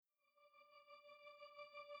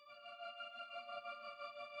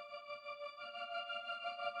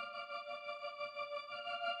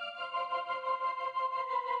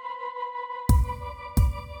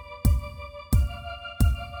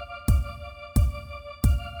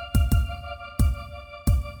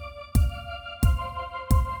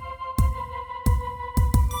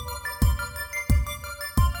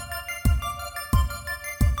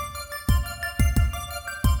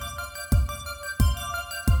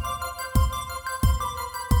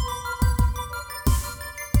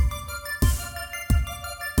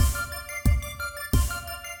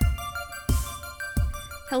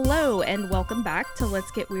Hello and welcome back to Let's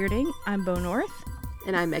Get Weirding. I'm Bo North.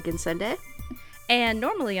 And I'm Megan Sunday. And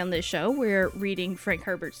normally on this show, we're reading Frank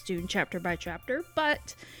Herbert's Dune chapter by chapter,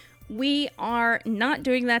 but we are not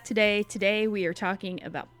doing that today. Today we are talking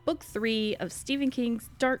about Book 3 of Stephen King's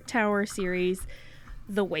Dark Tower series,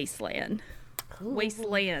 The Wasteland. Ooh.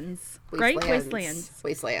 Wastelands, right?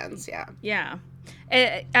 Wastelands, yeah. Yeah.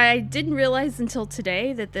 I didn't realize until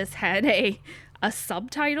today that this had a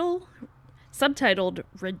subtitled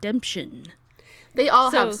Redemption. They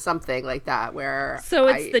all have something like that where... So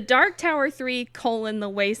it's the Dark Tower 3, The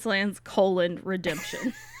Wastelands,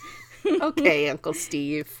 Redemption. Okay, Uncle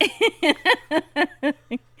Steve.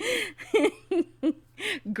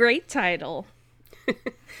 Great title.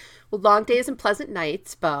 Well, long days and pleasant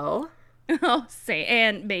nights, Bo. Oh,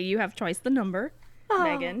 and may you have twice the number,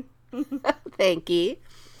 Megan. Thank you.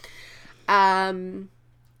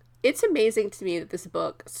 It's amazing to me that this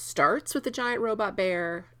book starts with a giant robot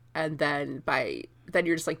bear, and then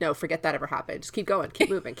you're just like, no, forget that ever happened. Just keep going,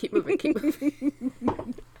 keep moving.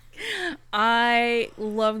 I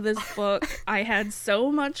love this book. I had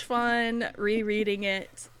so much fun rereading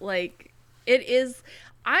it.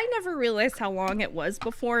 I never realized how long it was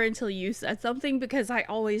before until you said something, because I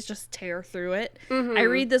always just tear through it. Mm-hmm. I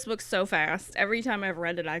read this book so fast. Every time I've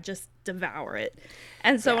read it, I just devour it.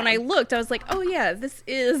 And so when I looked, I was like, oh yeah, this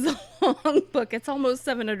is a long book. It's almost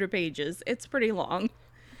 700 pages. It's pretty long.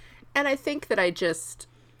 And I think that I just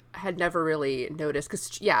had never really noticed,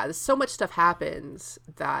 because, so much stuff happens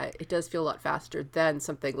that it does feel a lot faster than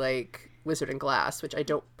something like Wizard and Glass, which I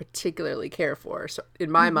don't particularly care for. So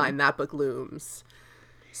in my mind, that book looms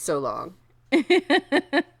so long.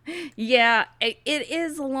 Yeah, it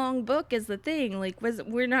is a long book is the thing.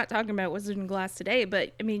 We're not talking about Wizard and Glass today,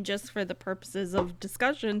 but I mean, just for the purposes of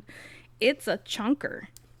discussion, it's a chunker.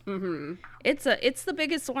 Mm-hmm. It's the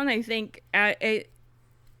biggest one, I think.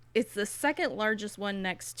 It's the second largest one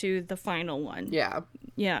next to the final one.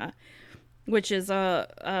 Yeah, which is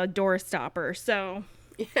a door stopper. So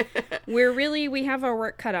we have our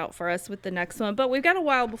work cut out for us with the next one, but we've got a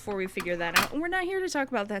while before we figure that out, and we're not here to talk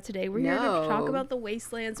about that today. We're here to talk about the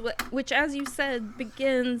Wastelands, which, as you said,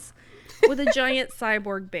 begins with a giant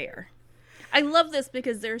cyborg bear. I love this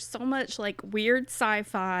because there's so much weird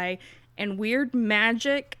sci-fi and weird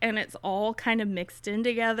magic, and it's all kind of mixed in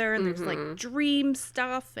together, and there's dream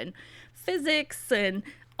stuff and physics and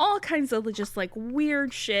all kinds of just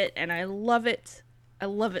weird shit, and I love it. I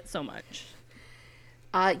love it so much.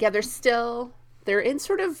 They're in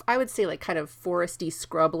sort of, I would say, kind of foresty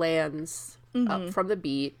scrublands up from the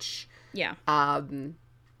beach. Yeah.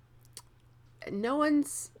 No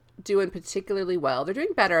one's doing particularly well. They're doing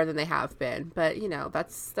better than they have been, but,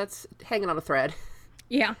 that's hanging on a thread.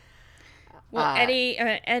 Yeah. Well,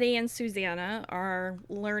 Eddie and Susanna are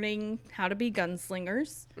learning how to be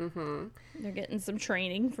gunslingers. Mm-hmm. They're getting some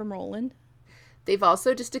training from Roland. They've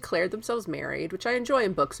also just declared themselves married, which I enjoy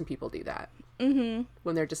in books when people do that. Mm-hmm.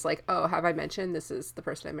 When they're just like, oh, have I mentioned this is the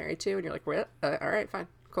person I'm married to? And you're like, what? All right, fine,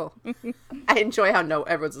 cool. I enjoy how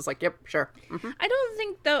everyone's just like, yep, sure. Mm-hmm. I don't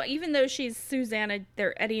think, though, even though she's Susanna,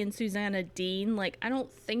 they're Eddie and Susanna Dean, I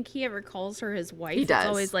don't think he ever calls her his wife. He does.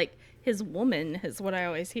 It's always his woman is what I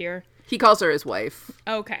always hear. He calls her his wife.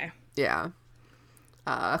 Okay. Yeah.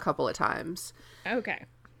 A couple of times. Okay.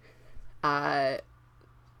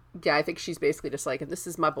 Yeah, I think she's basically just and this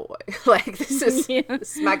is my boy. This is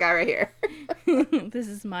my guy right here. This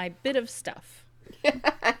is my bit of stuff.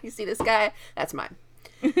 You see this guy? That's mine.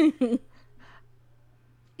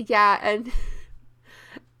 Yeah, and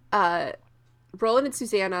Roland and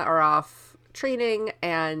Susanna are off training,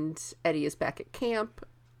 and Eddie is back at camp,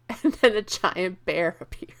 and then a giant bear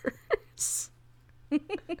appears.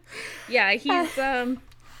 Yeah, he's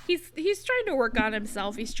trying to work on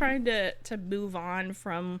himself. He's trying to move on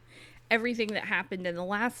from everything that happened in the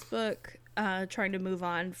last book, trying to move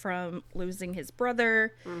on from losing his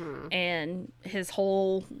brother and his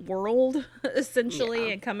whole world,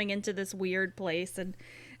 essentially, and coming into this weird place. And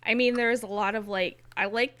I mean, there's a lot of I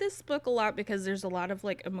like this book a lot because there's a lot of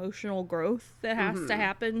emotional growth that has to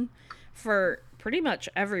happen for pretty much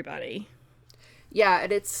everybody. Yeah,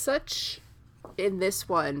 and it's such, in this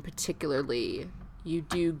one particularly, you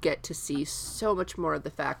do get to see so much more of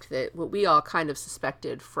the fact that what we all kind of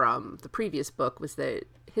suspected from the previous book was that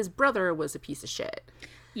his brother was a piece of shit.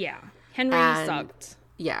 Yeah. Henry sucked.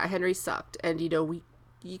 Yeah, Henry sucked. And, you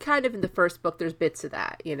kind of, in the first book, there's bits of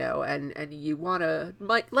that, and you want to,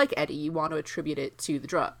 like Eddie, you want to attribute it to the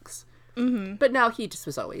drugs. Mm-hmm. But now he just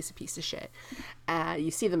was always a piece of shit.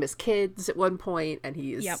 You see them as kids at one point, and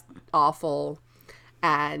he's awful.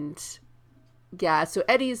 And Yeah, so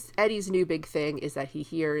Eddie's new big thing is that he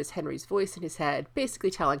hears Henry's voice in his head, basically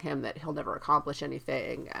telling him that he'll never accomplish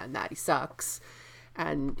anything and that he sucks.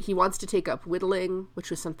 And he wants to take up whittling, which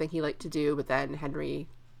was something he liked to do, but then Henry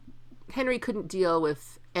couldn't deal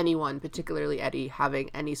with anyone, particularly Eddie, having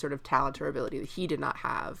any sort of talent or ability that he did not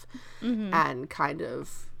have, and kind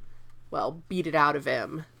of, well, beat it out of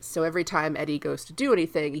him. So every time Eddie goes to do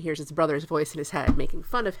anything, he hears his brother's voice in his head making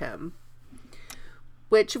fun of him.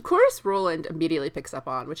 Which, of course, Roland immediately picks up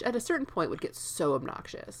on, which at a certain point would get so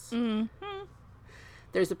obnoxious. Mm-hmm.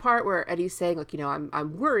 There's a part where Eddie's saying, like,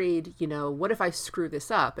 I'm worried, what if I screw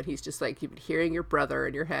this up? And he's just like, you've been hearing your brother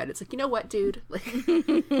in your head. It's like, you know what, dude? Like,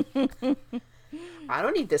 I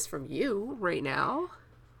don't need this from you right now.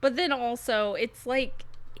 But then also, it's like,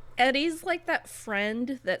 Eddie's like that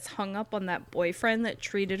friend that's hung up on that boyfriend that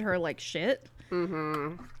treated her like shit.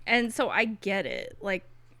 Mm-hmm. And so I get it. Like,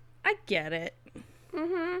 I get it.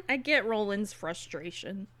 Mm-hmm. I get Roland's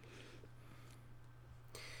frustration.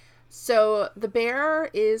 So the bear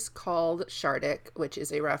is called Shardik, which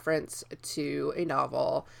is a reference to a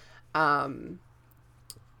novel.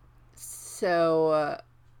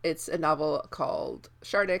 It's a novel called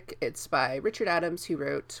Shardik. It's by Richard Adams, who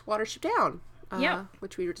wrote Watership Down,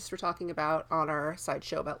 which we were talking about on our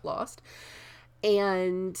sideshow about Lost.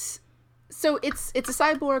 And so it's a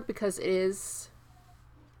cyborg because it is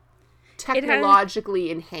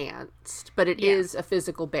technologically enhanced, but it is a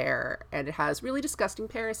physical bear, and it has really disgusting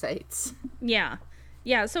parasites. Yeah.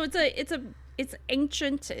 So it's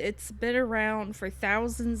ancient. It's been around for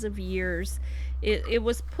thousands of years. It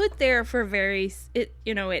was put there for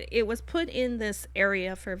it was put in this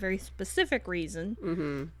area for a very specific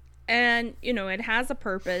reason, and it has a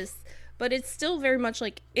purpose. But it's still very much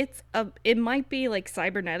like it might be like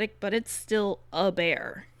cybernetic, but it's still a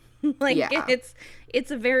bear.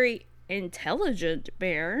 It's a very intelligent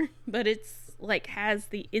bear, but it's like has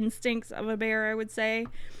the instincts of a bear, I would say.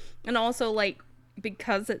 And also, like,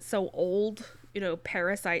 because it's so old,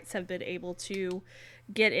 parasites have been able to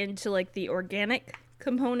get into like the organic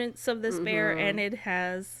components of this bear, and it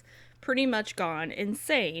has pretty much gone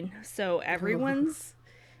insane. So everyone's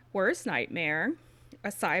worst nightmare, a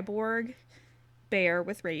cyborg bear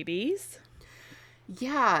with rabies.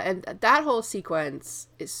 Yeah, and that whole sequence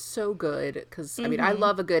is so good because, I mean, I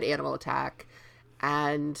love a good animal attack,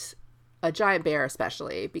 and a giant bear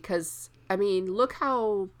especially, because, I mean, look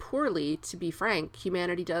how poorly, to be frank,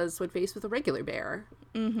 humanity does when faced with a regular bear.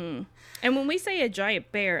 Mm-hmm. And when we say a giant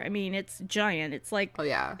bear, I mean, it's giant. It's like an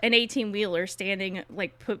 18-wheeler standing,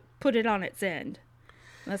 like, put it on its end.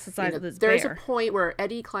 That's the size of this bear. There's a point where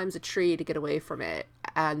Eddie climbs a tree to get away from it,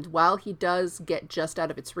 and while he does get just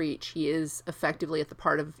out of its reach, he is effectively at the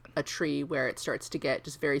part of a tree where it starts to get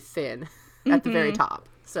just very thin at the very top.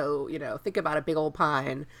 So, think about a big old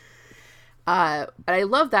pine. And I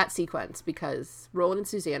love that sequence because Roland and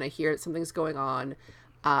Susanna hear that something's going on.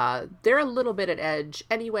 They're a little bit at edge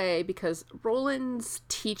anyway because Roland's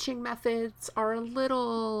teaching methods are a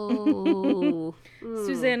little...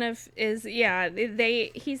 Susanna is,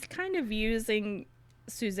 he's kind of using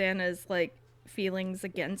Susanna's, like, feelings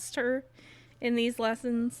against her in these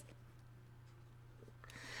lessons.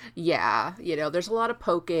 Yeah, there's a lot of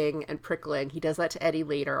poking and prickling. He does that to Eddie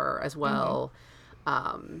later as well.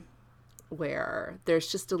 Where there's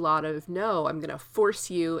just a lot of, no, I'm going to force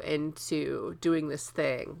you into doing this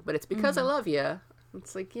thing, but it's because I love you.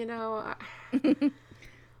 It's like,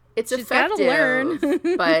 it's She's effective, gotta learn.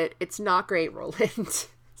 but it's not great, Roland.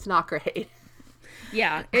 It's not great.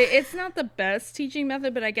 Yeah, it's not the best teaching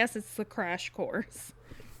method, but I guess it's the crash course.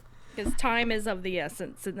 Because time is of the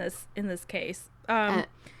essence in this case.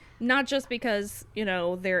 Not just because,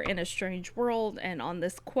 they're in a strange world and on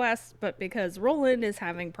this quest, but because Roland is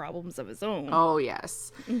having problems of his own. Oh,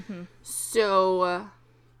 yes. Mm-hmm. So,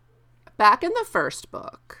 back in the first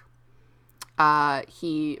book,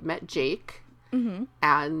 he met Jake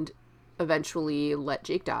and eventually let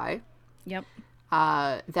Jake die. Yep.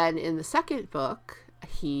 Then in the second book,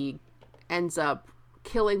 he ends up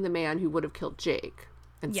killing the man who would have killed Jake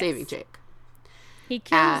and saving Jake. He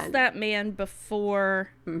kills that man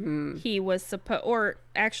before he was supposed, or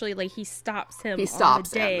actually, like, he stops him. He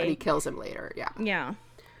stops him, and he kills him later. Yeah. Yeah.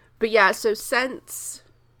 But yeah, so since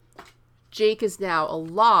Jake is now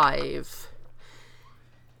alive,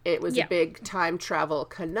 it was a big time travel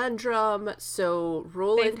conundrum. So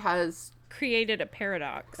Roland has created a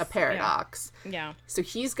paradox. Yeah. So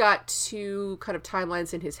he's got two kind of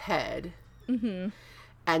timelines in his head. Mm-hmm.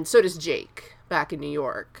 And so does Jake back in New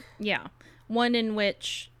York. Yeah. One in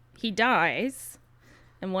which he dies,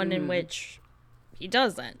 and one in which he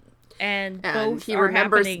doesn't. And both are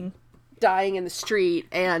happening. dying in the street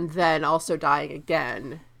and then also dying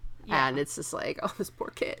again. Yeah. And it's just like, oh, this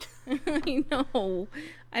poor kid. I know.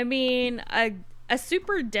 I mean, a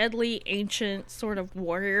super deadly ancient sort of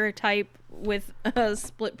warrior type with a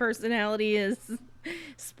split personality is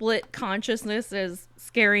split consciousness is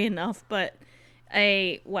scary enough, but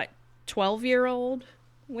a 12-year-old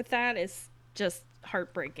with that is just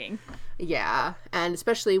heartbreaking. Yeah, and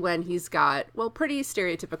especially when he's got, well, pretty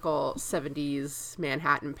stereotypical 70s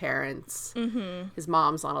Manhattan parents. Mm-hmm. His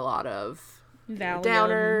mom's on a lot of Valium.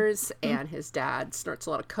 downers, and his dad snorts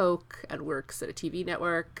a lot of coke and works at a TV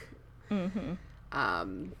network. Mm-hmm.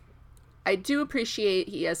 I do appreciate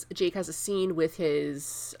Jake has a scene with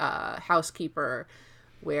his housekeeper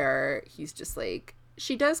where he's just like,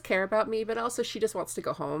 she does care about me, but also she just wants to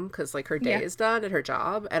go home because like her day is done at her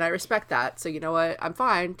job, and I respect that. So you know what? I'm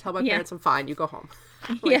fine. Tell my parents I'm fine. You go home.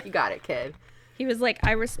 Like, you got it, kid. He was like,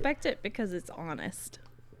 I respect it because it's honest.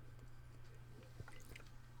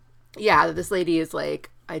 Yeah, this lady is like,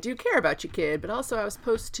 I do care about you, kid, but also I was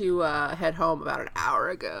supposed to head home about an hour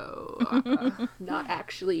ago. Not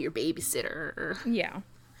actually your babysitter. Yeah.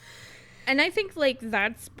 And I think, like,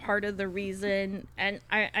 that's part of the reason, and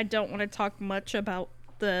I don't want to talk much about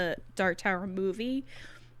the Dark Tower movie,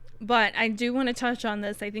 but I do want to touch on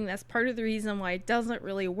this. I think that's part of the reason why it doesn't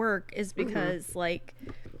really work is because, like,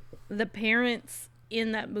 the parents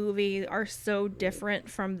in that movie are so different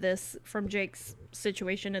from Jake's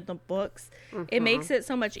situation in the books. It makes it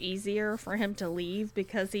so much easier for him to leave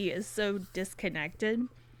because he is so disconnected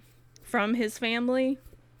from his family.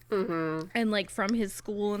 And like from his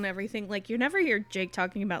school and everything. Like, you never hear Jake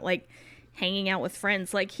talking about like hanging out with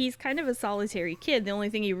friends. Like, he's kind of a solitary kid. The only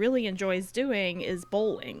thing he really enjoys doing is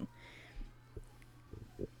bowling.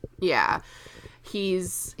 Yeah,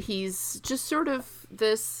 he's just sort of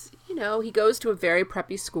this, you know, he goes to a very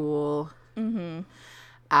preppy school.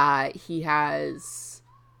 He has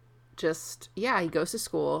just, he goes to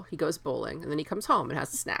school, he goes bowling, and then he comes home and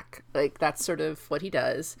has a snack. Like, that's sort of what he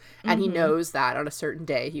does. And he knows that on a certain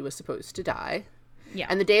day he was supposed to die. Yeah.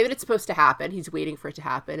 And the day that it's supposed to happen, he's waiting for it to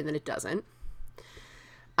happen, and then it doesn't.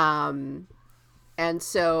 And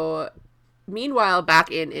so, meanwhile, back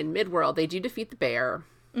in Midworld, they do defeat the bear.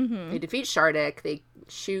 They defeat Shardik. They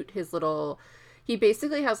shoot his little... He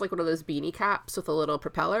basically has, like, one of those beanie caps with a little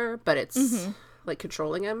propeller, but it's, like,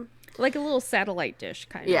 controlling him. Like a little satellite dish,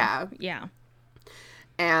 kind of. Yeah. Yeah.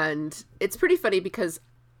 And it's pretty funny because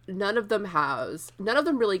none of them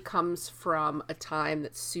really comes from a time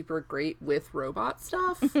that's super great with robot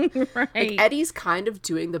stuff. Right. Like, Eddie's kind of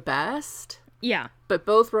doing the best. Yeah. But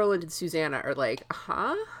both Roland and Susanna are like,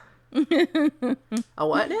 huh? A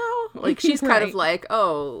what now? Like, she's kind of like,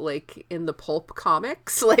 oh, like in the pulp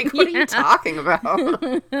comics? Like, what are you talking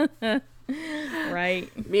about? Right.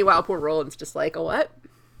 Meanwhile, poor Roland's just like, a what?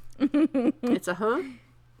 It's a huh?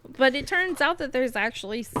 But it turns out that there's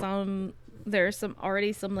actually there's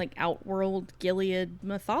already some like outworld Gilead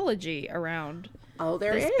mythology around. Oh,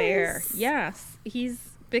 there this is. Bear. Yes.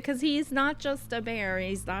 Because he's not just a bear,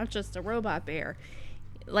 he's not just a robot bear.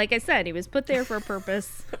 Like I said, he was put there for a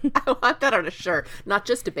purpose. I want that on a shirt. Not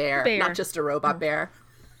just a bear. Not just a robot bear.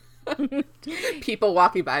 People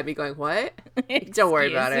walking by me going, what? Don't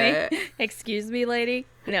worry about it. Excuse me, lady.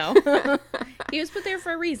 No. He was put there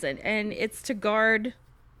for a reason, and it's to guard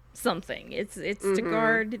something. It's to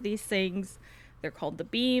guard these things. They're called the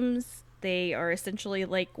beams. They are essentially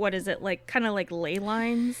like, what is it? Like, kind of like ley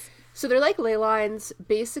lines? So they're like ley lines.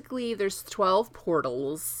 Basically, there's 12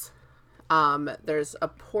 portals. There's a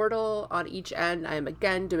portal on each end. I am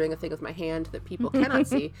again doing a thing with my hand that people cannot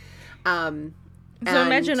see. So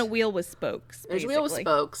imagine a wheel with spokes. There's a wheel with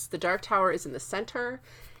spokes. The Dark Tower is in the center.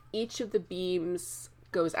 Each of the beams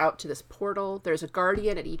goes out to this portal. There's a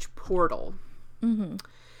guardian at each portal. And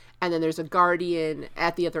then there's a guardian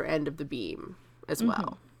at the other end of the beam as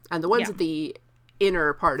well. And the ones at the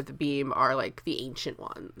inner part of the beam are like the ancient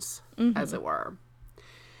ones, as it were.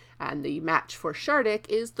 And the match for Shardik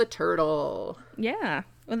is the turtle. Yeah.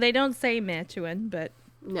 Well, they don't say Matuin, but...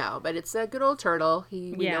 No, but it's a good old turtle.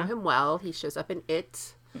 We know him well. He shows up in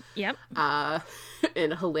It. Yep.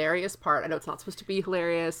 In a hilarious part. I know it's not supposed to be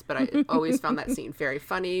hilarious, but I always found that scene very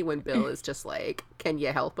funny when Bill is just like, can you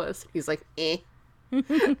help us? He's like, eh.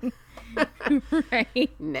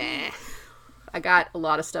 Right. Nah. I got a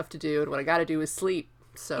lot of stuff to do, and what I got to do is sleep.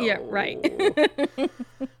 So, yeah, right.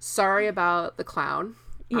 Sorry about the clown.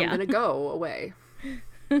 I'm going to go away.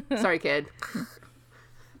 Sorry, kid.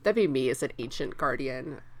 That'd be me as an ancient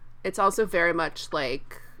guardian. It's also very much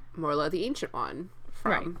like Morla the Ancient One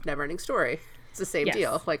from Neverending Story. It's the same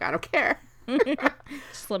deal. Like, I don't care.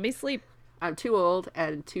 Just let me sleep. I'm too old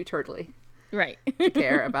and too turtly. Right. To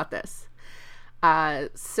care about this.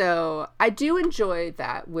 So I do enjoy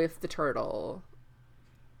that with the turtle.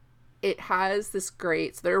 It has this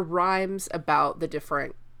great, so there are rhymes about the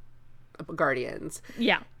different guardians.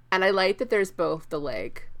 Yeah. And I like that there's both the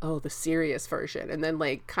like, oh, the serious version, and then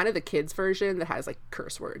like kind of the kids version that has like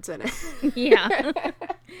curse words in it. Yeah.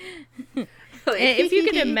 If you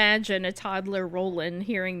can imagine a toddler Roland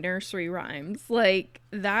hearing nursery rhymes, like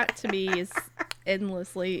that to me is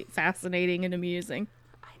endlessly fascinating and amusing.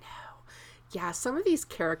 I know. Yeah, some of these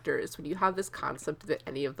characters, when you have this concept that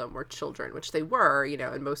any of them were children, which they were, you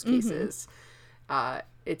know, in most cases,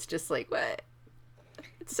 it's just like, what?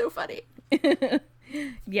 It's so funny.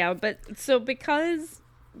 Yeah, but so because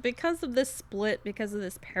of this split, because of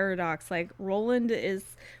this paradox, like Roland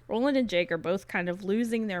and Jake are both kind of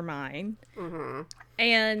losing their mind. Mm-hmm.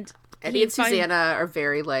 And Eddie and Susanna are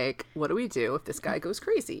very like, what do we do if this guy goes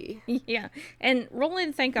crazy? Yeah. And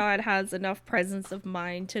Roland, thank God, has enough presence of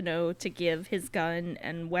mind to know to give his gun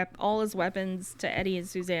and all his weapons to Eddie and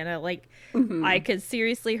Susanna. Like, I could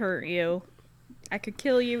seriously hurt you. I could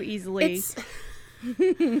kill you easily.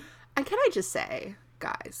 And can I just say,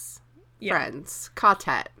 guys, friends,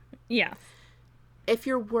 quartet. Yeah. If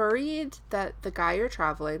you're worried that the guy you're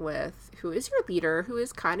traveling with, who is your leader, who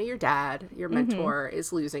is kind of your dad, your mentor,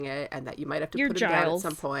 is losing it, and that you might have to put him down at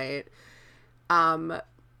some point,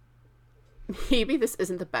 maybe this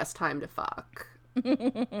isn't the best time to fuck.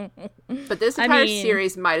 But this entire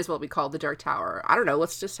series might as well be called The Dark Tower. I don't know,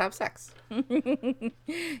 let's just have sex.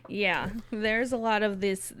 Yeah, there's a lot of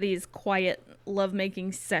these quiet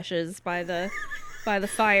lovemaking sessions by the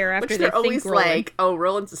fire after they're always like, oh,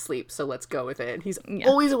 Roland's asleep, so let's go with it. And he's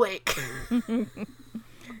always awake.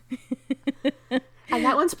 And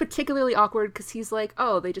that one's particularly awkward because he's like,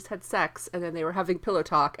 oh, they just had sex and then they were having pillow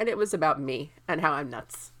talk and it was about me and how I'm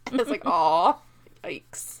nuts. And it's like, aw,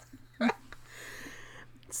 yikes.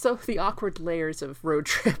 So the awkward layers of road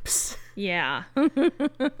trips. Yeah.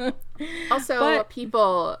 Also,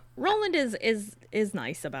 people... Roland is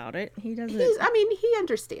nice about it. He doesn't... he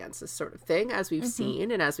understands this sort of thing, as we've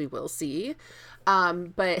seen and as we will see.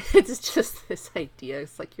 But it's just this idea.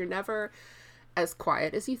 It's like, you're never as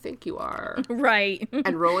quiet as you think you are. Right.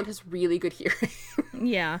 And Roland has really good hearing.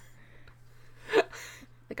 Yeah.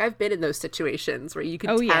 Like, I've been in those situations where you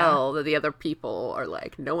can tell that the other people are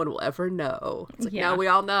like, no one will ever know. It's like, no, we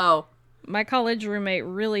all know. My college roommate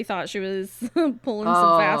really thought she was pulling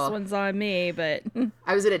some fast ones on me, but...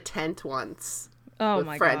 I was in a tent once with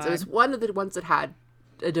friends. God. It was one of the ones that had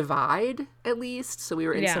a divide, at least. So we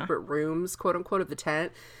were in separate rooms, quote unquote, of the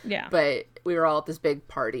tent. Yeah. But we were all at this big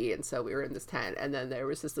party, and so we were in this tent. And then there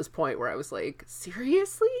was just this point where I was like,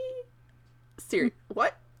 seriously?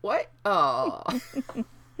 What? Oh...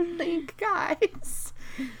 Think, guys.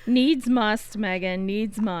 Needs must, Megan.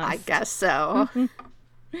 Needs must. I guess so.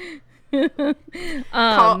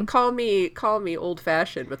 Call me old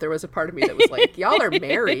fashioned, but there was a part of me that was like, y'all are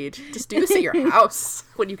married. Just do this at your house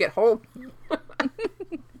when you get home.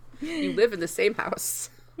 You live in the same house.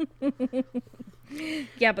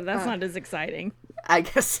 Yeah, but that's not as exciting. I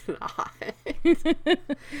guess not.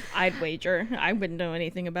 I'd wager. I wouldn't know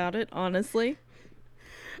anything about it, honestly.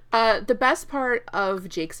 The best part of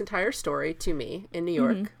Jake's entire story to me in New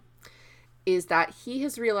York is that he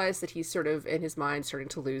has realized that he's sort of in his mind starting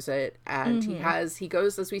to lose it. And he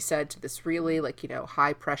goes, as we said, to this really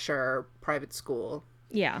high pressure private school.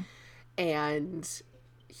 Yeah. And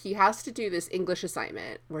he has to do this English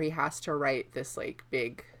assignment where he has to write this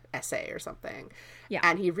big essay or something. Yeah.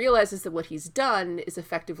 And he realizes that what he's done is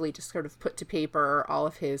effectively just sort of put to paper all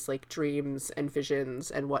of his dreams and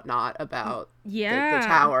visions and whatnot about the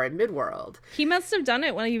tower and Midworld. He must have done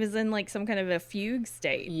it when he was in some kind of a fugue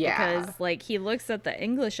state. Yeah. Because he looks at the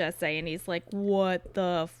English essay and he's like, what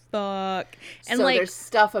the fuck? And so there's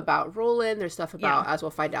stuff about Roland, there's stuff about, as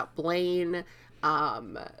we'll find out, Blaine,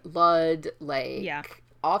 Lud,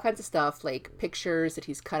 all kinds of stuff, pictures that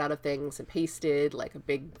he's cut out of things and pasted, a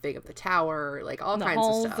big thing of the tower, all kinds of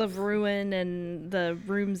stuff. The halls of ruin and the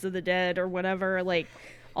rooms of the dead or whatever,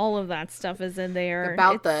 all of that stuff is in there.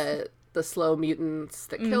 About the slow mutants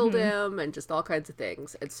that killed him and just all kinds of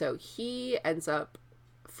things. And so he ends up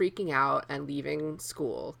freaking out and leaving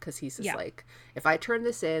school because he's just if I turn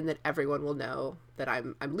this in, then everyone will know that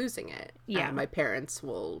I'm losing it. Yeah. And my parents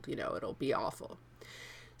will, it'll be awful.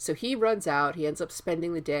 So he runs out. He ends up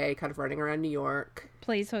spending the day kind of running around New York.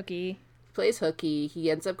 Plays hooky. He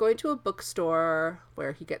ends up going to a bookstore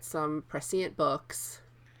where he gets some prescient books.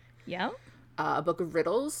 Yeah. A book of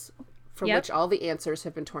riddles from which all the answers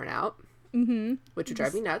have been torn out. Mm-hmm. Which would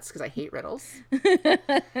drive me nuts because I hate riddles.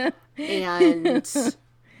 And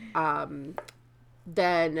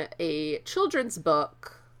then a children's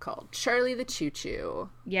book called Charlie the Choo Choo,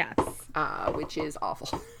 Yes. which is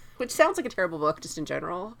awful. Which sounds like a terrible book just in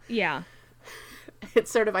general. Yeah.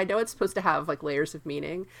 It's sort of, I know it's supposed to have like layers of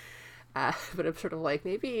meaning, but I'm sort of like,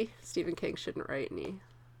 maybe Stephen King shouldn't write any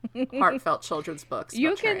heartfelt children's books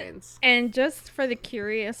about trains. And just for the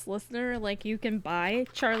curious listener, like, you can buy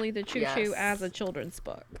Charlie the Choo Choo as a children's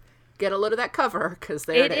book. Get a load of that cover, because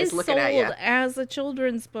there it is looking at you. It is sold as a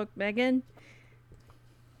children's book, Megan.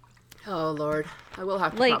 Oh, Lord. I will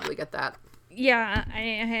have to probably get that. Yeah,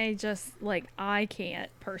 I just, like, I can't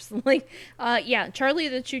personally. Yeah, Charlie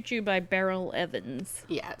the Choo Choo by Beryl Evans.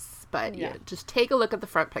 Yes, but yeah, just take a look at the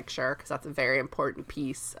front picture, because that's a very important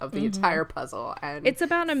piece of the entire puzzle. And it's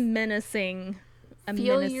about a menacing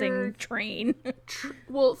train.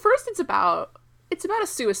 Well, first it's about a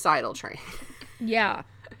suicidal train. Yeah.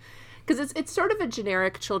 Because it's sort of a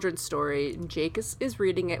generic children's story, and Jake is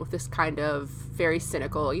reading it with this kind of very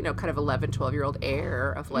cynical, kind of 11, 12-year-old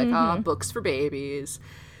air of like, books for babies.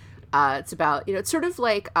 It's about, it's sort of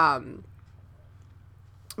like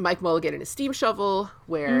Mike Mulligan and his steam shovel,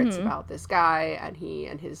 where it's about this guy and he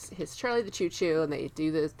and his Charlie the Choo Choo, and they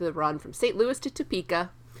do the run from St. Louis to Topeka.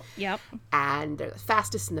 Yep. And they're the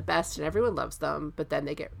fastest and the best, and everyone loves them. But then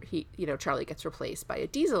Charlie gets replaced by a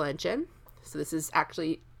diesel engine. So this is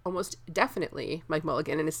actually almost definitely Mike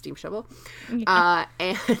Mulligan and his steam shovel. Yeah.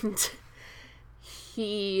 And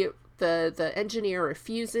the engineer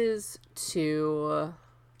refuses to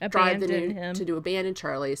abandon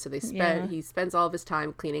Charlie. So he spends all of his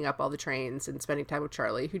time cleaning up all the trains and spending time with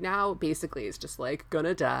Charlie, who now basically is just like,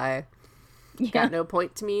 gonna die. Got no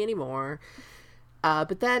point to me anymore.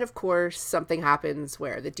 But then, of course, something happens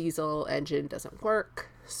where the diesel engine doesn't work.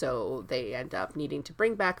 So they end up needing to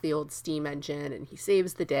bring back the old steam engine, and he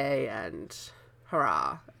saves the day, and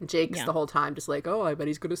hurrah. And Jake's the whole time just like, oh, I bet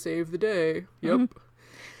he's going to save the day. Yep. Mm-hmm.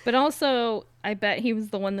 But also, I bet he was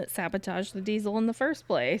the one that sabotaged the diesel in the first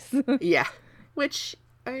place. Yeah. Which,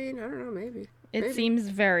 I don't know, maybe. It seems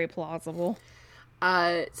very plausible.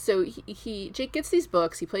 So Jake gets these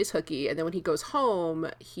books, he plays hooky, and then when he goes home,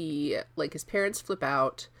 his parents flip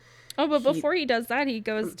out. Oh, but before he does that, he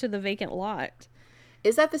goes to the vacant lot.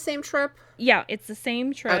 Is that the same trip? Yeah, it's the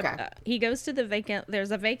same trip. Okay. He goes to there's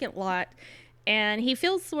a vacant lot, and he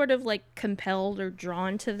feels sort of like compelled or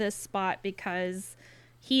drawn to this spot because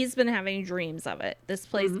he's been having dreams of it. This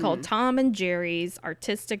place called Tom and Jerry's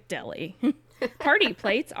Artistic Deli. Party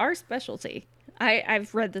plates are specialty.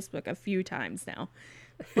 I've read this book a few times now.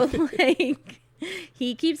 But, like,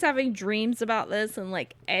 he keeps having dreams about this, and,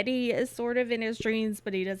 like, Eddie is sort of in his dreams,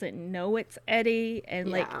 but he doesn't know it's Eddie. And,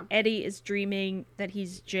 like, Eddie is dreaming that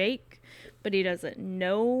he's Jake, but he doesn't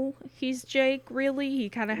know he's Jake, really. He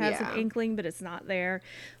kind of has an inkling, but it's not there.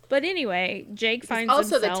 But anyway, Jake finds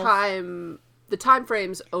himself... Also, the time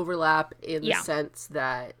frames overlap in the sense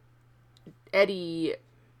that Eddie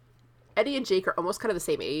and Jake are almost kind of the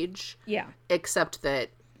same age. Yeah. Except that,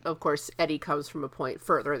 of course, Eddie comes from a point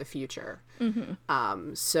further in the future.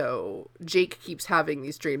 Mm-hmm. So Jake keeps having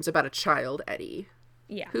these dreams about a child Eddie.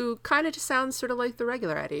 Yeah. Who kind of just sounds sort of like the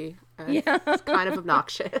regular Eddie. It's kind of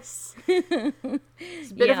obnoxious.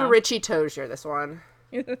 It's a bit of a Richie Tozier, this one.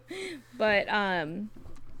 But,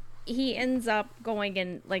 he ends up going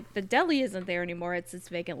in, like, the deli isn't there anymore. It's this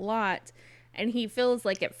vacant lot. And he feels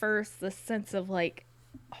like at first this sense of, like,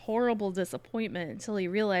 horrible disappointment until he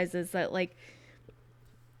realizes that, like,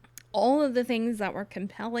 all of the things that were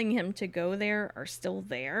compelling him to go there are still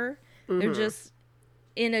there. They're just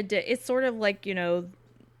it's sort of like,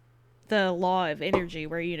 the law of energy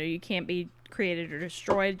where, you can't be created or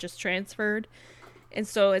destroyed, just transferred. And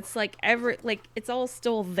so it's like it's all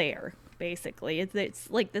still there, basically. It's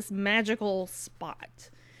like this magical spot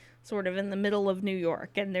sort of in the middle of New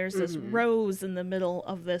York, and there's this rose in the middle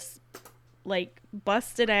of this, like,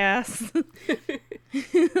 busted ass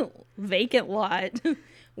vacant lot.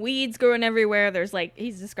 Weeds growing everywhere. There's, like,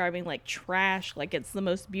 he's describing, like, trash, like it's the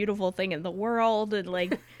most beautiful thing in the world, and,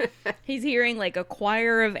 like, he's hearing, like, a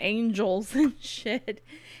choir of angels and shit.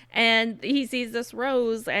 And he sees this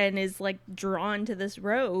rose and is, like, drawn to this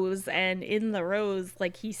rose, and in the rose,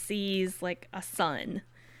 like, he sees, like, a sun.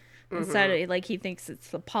 Instead of, like, he thinks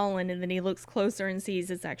it's the pollen, and then he looks closer and sees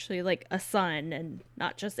it's actually, like, a sun, and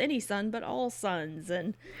not just any sun, but all suns.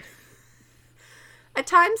 And at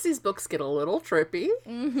times these books get a little trippy.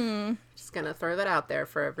 Just gonna throw that out there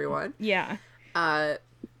for everyone. Yeah.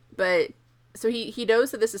 But so he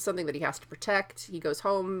knows that this is something that he has to protect. He goes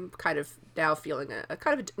home kind of now feeling a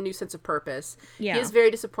kind of a new sense of purpose. Yeah. He is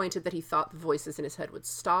very disappointed that he thought the voices in his head would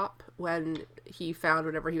stop when he found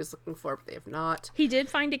whatever he was looking for, but they have not. He did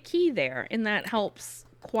find a key there, and that helps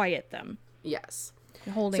quiet them. Yes.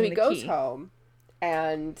 Holding the key. So he goes home,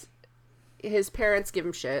 and his parents give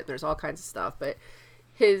him shit. There's all kinds of stuff, but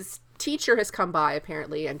his teacher has come by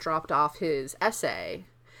apparently and dropped off his essay.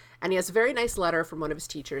 And he has a very nice letter from one of his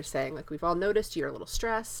teachers saying, like, we've all noticed you're a little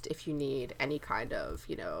stressed. If you need any kind of,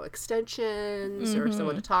 you know, extensions or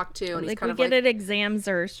someone to talk to. And like, he's kind we of get like, it, exams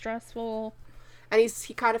are stressful. and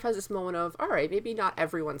he kind of has this moment of, all right, maybe not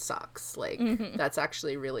everyone sucks. Like, that's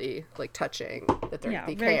actually really, like, touching that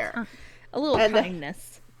they care. A little and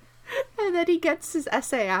kindness. And then he gets his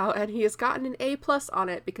essay out, and he has gotten an A+ on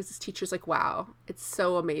it because his teacher's like, wow, it's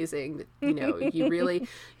so amazing that, you know, you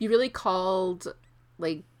really called,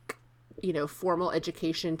 like, you know, formal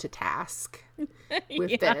education to task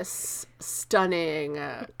with this stunning,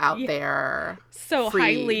 out there, so free,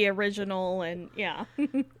 highly original, and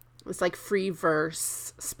it's like free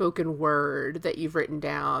verse, spoken word that you've written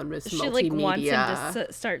down with she multimedia. like wants him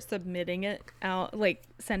to start submitting it out, like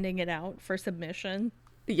sending it out for submission.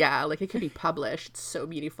 Yeah, like it could be published. It's so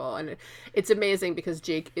beautiful, and it's amazing because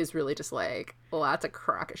Jake is really just like, well, that's a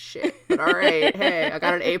crock of shit, but all right, hey, I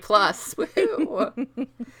got an A+. Woohoo!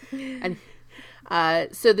 And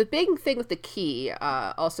so the big thing with the key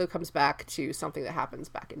also comes back to something that happens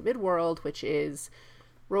back in Midworld, which is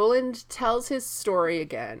Roland tells his story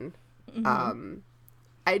again.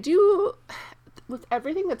 I do, with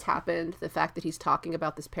everything that's happened, the fact that he's talking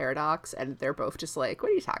about this paradox, and they're both just like,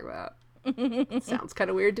 what are you talking about? Sounds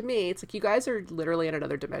kind of weird to me. It's like, you guys are literally in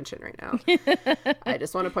another dimension right now. I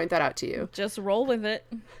just want to point that out to you. Just roll with it.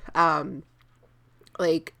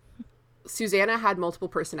 Like, Susanna had multiple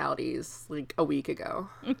personalities like a week ago.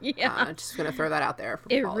 Yeah. Just gonna throw that out there for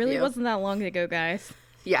It all really of you. wasn't that long ago, guys.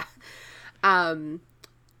 Yeah.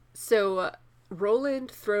 So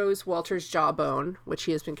Roland throws Walter's jawbone, which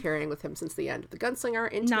he has been carrying with him since the end of the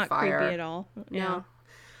Gunslinger, into Not the fire. creepy at all. Yeah. No.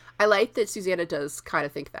 I like that Susanna does kind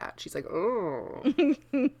of think that. She's like, oh,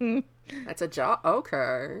 that's a jaw.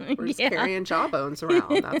 Okay. We're just carrying jawbones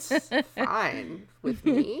around. That's fine with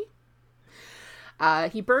me.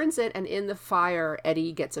 He burns it, and in the fire,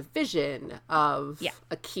 Eddie gets a vision of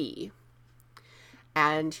a key.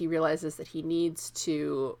 And he realizes that he needs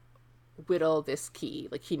to whittle this key.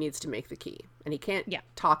 Like, he needs to make the key. And he can't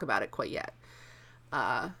talk about it quite yet.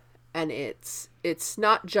 And it's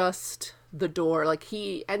not just the door. Like,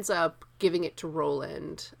 he ends up giving it to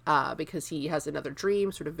Roland because he has another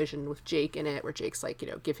dream, sort of vision with Jake in it, where Jake's like, you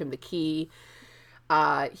know, give him the key.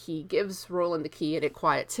 He gives Roland the key, and it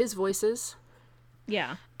quiets his voices.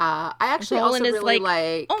 Yeah. I actually Roland also is really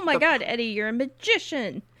like oh my god, Eddie, you're a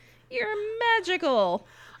magician. You're magical.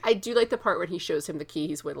 I do like the part when he shows him the key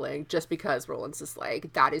he's whittling, just because Roland's just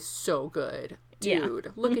like, that is so good.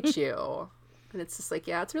 Dude, look at you. And it's just like,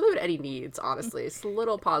 yeah, it's really what Eddie needs, honestly. It's a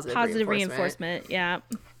little positive reinforcement. Yeah.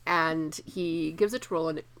 And he gives it to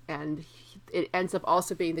Roland, and it ends up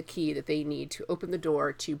also being the key that they need to open the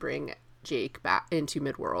door to bring Jake back into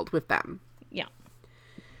Midworld with them. Yeah.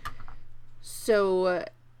 So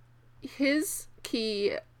his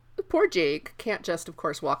key, poor Jake, can't just, of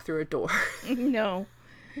course, walk through a door.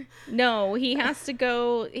 No, he has to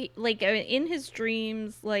go, like, in his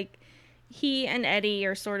dreams, like, he and Eddie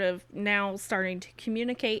are sort of now starting to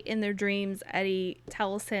communicate in their dreams. Eddie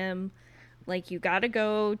tells him, like, you gotta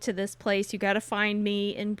go to this place, you gotta find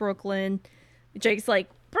me in Brooklyn. Jake's like,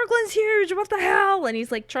 Brooklyn's huge, what the hell? And he's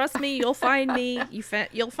like, trust me, you'll find me.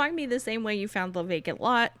 You'll find me the same way you found the vacant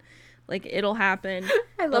lot. Like, it'll happen.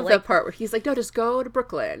 I love that part where he's like, no, just go to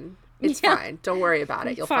Brooklyn. It's fine. Don't worry about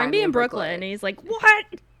it. You'll find me in Brooklyn. And he's like, what?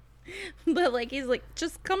 But, like, he's like,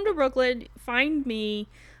 just come to Brooklyn, find me.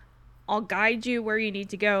 I'll guide you where you need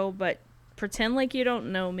to go, but pretend like you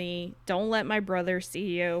don't know me. Don't let my brother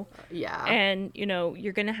see you. Yeah. And, you know,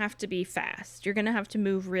 you're going to have to be fast. You're going to have to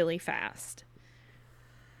move really fast.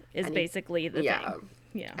 Is basically the thing.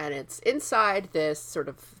 Yeah. And it's inside this sort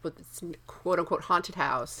of, with this quote unquote haunted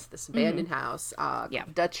house, this abandoned house,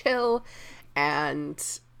 Dutch Hill.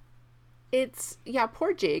 And it's,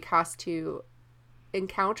 poor Jake has to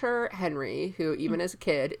encounter Henry, who even as a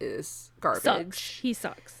kid is garbage. He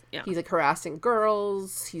sucks. Yeah. He's like harassing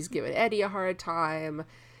girls. He's giving Eddie a hard time.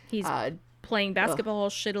 He's playing basketball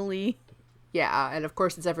shittily. Yeah, and of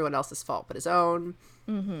course it's everyone else's fault but his own.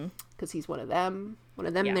 Because he's one of them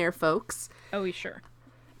there folks. Oh, sure.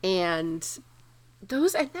 And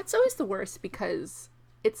that's always the worst, because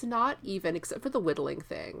it's not even, except for the whittling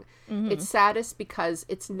thing, it's saddest because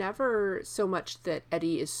it's never so much that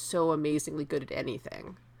Eddie is so amazingly good at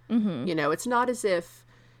anything. You know, it's not as if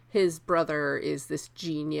his brother is this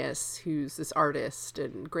genius who's this artist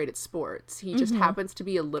and great at sports. He just happens to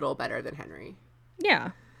be a little better than Henry.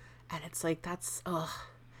 Yeah. And it's like, that's, ugh.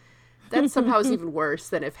 that somehow is even worse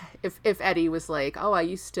than if Eddie was like, oh, I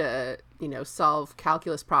used to, solve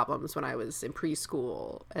calculus problems when I was in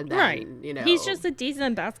preschool, and then Right. He's just a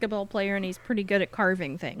decent basketball player, and he's pretty good at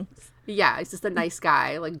carving things. yeah, he's just a nice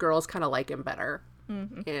guy. Like, girls kind of like him better,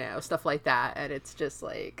 Mm-hmm. stuff like that. And it's just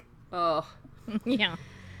like, oh. Yeah.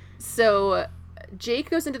 So Jake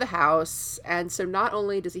goes into the house, and so not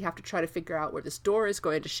only does he have to try to figure out where this door is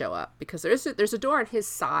going to show up, because there's a door on his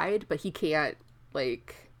side, but he can't,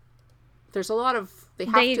 like, there's a lot of, they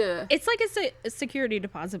have to. It's like a security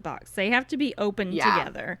deposit box. They have to be open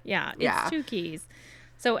together. Yeah, it's 2 keys.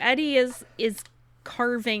 So Eddie is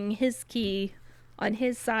carving his key on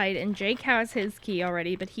his side, and Jake has his key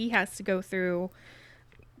already, but he has to go through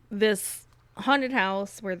this haunted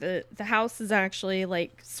house where the house is actually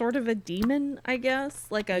like sort of a demon, I guess,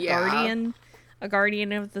 like a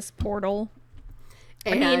guardian of this portal.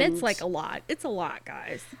 I mean, it's like a lot. It's a lot,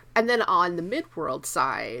 guys. And then on the Midworld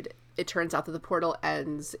side, it turns out that the portal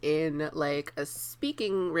ends in like a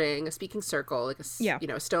speaking ring, a speaking circle, like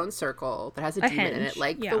a stone circle that has a demon in it,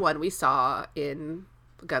 like the one we saw in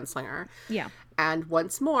Gunslinger. Yeah. And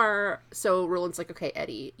once more, so Roland's like, okay,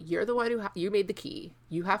 Eddie, you're the one who you made the key.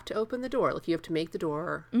 You have to open the door. Like, you have to make the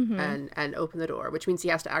door and open the door, which means he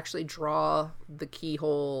has to actually draw the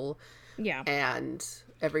keyhole. Yeah. And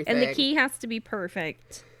everything. And the key has to be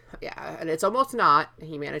perfect. Yeah, and it's almost not.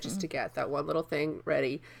 He manages to get that one little thing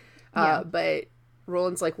ready. But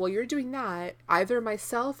Roland's like, well, you're doing that. Either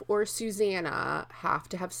myself or Susanna have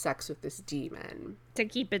to have sex with this demon. To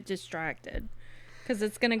keep it distracted. Because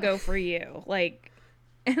it's going to go for you. Like,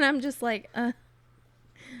 and I'm just like,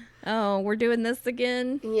 oh, we're doing this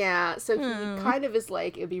again? Yeah, so he kind of is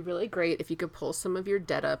like, it'd be really great if you could pull some of your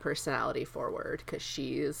Detta personality forward, because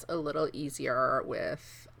she's a little easier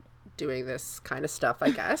with doing this kind of stuff,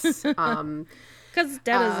 I guess. Because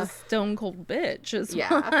Detta's a stone cold bitch as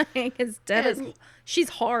well. Because Detta's, she's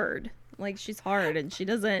hard. Like, she's hard, and she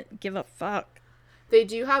doesn't give a fuck. They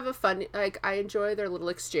do have a fun, like, I enjoy their little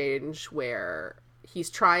exchange where he's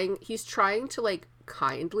trying to, like,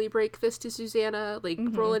 kindly break this to Susanna. Like,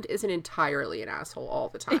 Roland isn't entirely an asshole all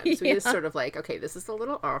the time. So he is sort of like, okay, this is a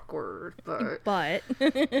little awkward, but...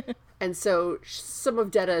 And so some of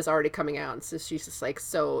Detta is already coming out, and so she's just like,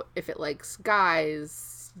 so if it likes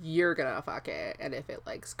guys, you're gonna fuck it, and if it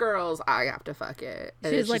likes girls, I have to fuck it.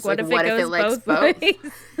 And she's like, what if it goes both ways?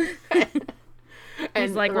 And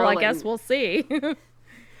he's like, well, Roland, I guess we'll see.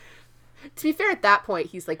 To be fair, at that point,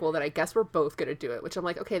 he's like, well, then I guess we're both going to do it. Which I'm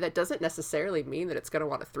like, okay, that doesn't necessarily mean that it's going to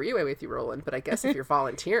want a three-way with you, Roland. But I guess if you're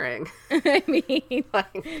volunteering. I mean.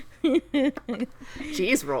 Like,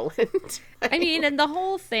 geez, Roland. I mean, and the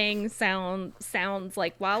whole thing sounds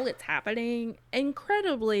like, while it's happening,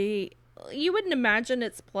 incredibly, you wouldn't imagine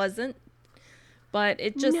it's pleasant. But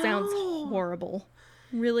it just sounds horrible.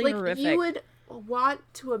 Really horrific. You would want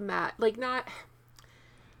to imagine, like, not...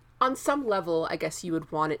 On some level, I guess you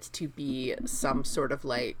would want it to be some sort of,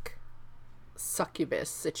 like, succubus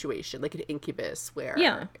situation, like an incubus,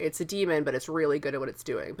 where it's a demon, but it's really good at what it's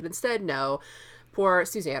doing. But instead, no. Poor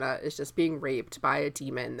Susanna is just being raped by a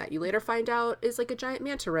demon that you later find out is, like, a giant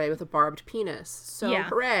manta ray with a barbed penis. So,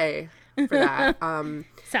 hooray for that.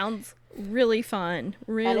 Sounds really fun.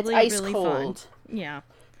 Really, and it's ice really cold. Fun. Yeah.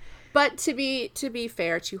 But to be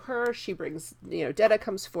fair to her, she brings, Detta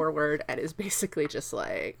comes forward and is basically just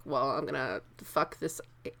like, well, I'm gonna fuck this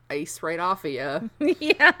ice right off of you.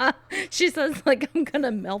 Yeah. She says, like, I'm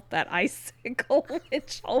gonna melt that icicle,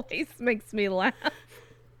 which always makes me laugh.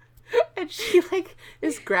 And she, like,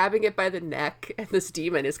 is grabbing it by the neck, and this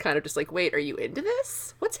demon is kind of just like, wait, are you into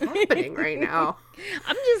this? What's happening right now?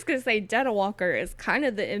 I'm just gonna say Detta Walker is kind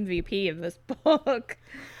of the MVP of this book.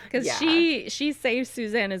 Because she saves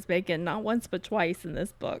Susanna's bacon not once but twice in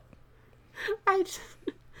this book.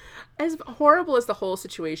 As horrible as the whole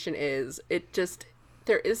situation is,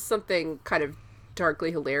 there is something kind of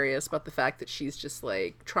darkly hilarious about the fact that she's just,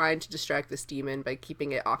 like, trying to distract this demon by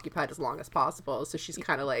keeping it occupied as long as possible. So she's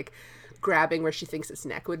kind of, like, grabbing where she thinks its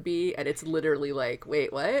neck would be, and it's literally like,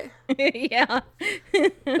 wait, what? Yeah.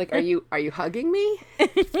 Like, are you hugging me?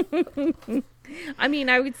 I mean,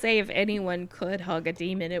 I would say if anyone could hug a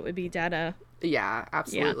demon, it would be Detta. Yeah,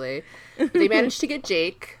 absolutely. Yeah. They managed to get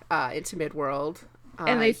Jake into Midworld.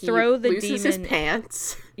 And they throw the demon. He loses his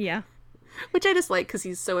pants. Yeah. Which I just like, because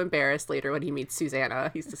he's so embarrassed later when he meets Susanna.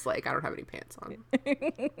 He's just like, I don't have any pants on.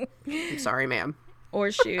 I'm sorry, ma'am. Or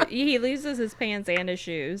shoes. He loses his pants and his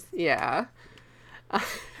shoes. Yeah.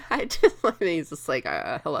 I just like that he's just like,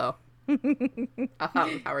 hello. How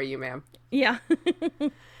are you, ma'am? Yeah.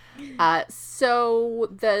 So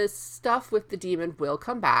the stuff with the demon will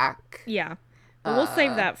come back. Yeah. But we'll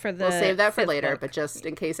save that for the We'll save that for fifth later, book. but just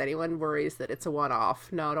in case anyone worries that it's a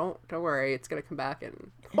one-off, no, don't worry. It's going to come back in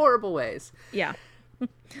horrible ways. Yeah.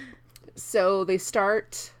 So they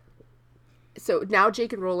start. So now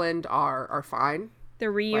Jake and Roland are fine.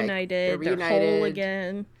 They're reunited. They're They're whole reunited.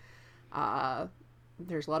 again.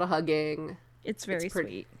 There's a lot of hugging. It's very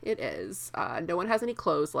sweet. It is. No one has any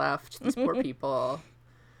clothes left. These poor people.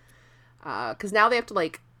 Because now they have to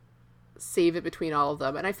like save it between all of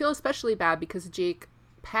them, and I feel especially bad because Jake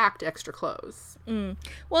packed extra clothes.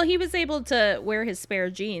 Well, he was able to wear his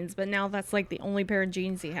spare jeans, but now that's like the only pair of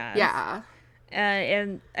jeans he has. Yeah.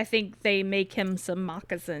 And I think they make him some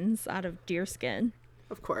moccasins out of deerskin.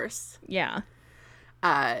 Of course. Yeah.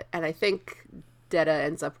 And I think Detta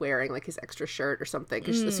ends up wearing like his extra shirt or something.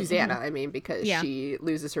 Because Susanna, I mean, because she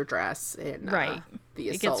loses her dress in the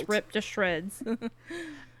assault. It gets ripped to shreds.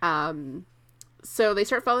 So they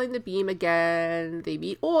start following the beam again. They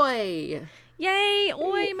meet Oi, Yay!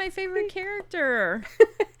 Oi, my favorite character.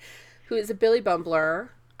 who is a Billy Bumbler,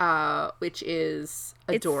 which is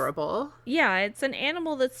adorable. Yeah, it's an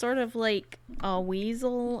animal that's sort of like a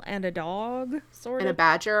weasel and a dog, sort And a of.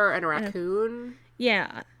 badger and a raccoon.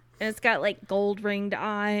 Yeah. And it's got like gold ringed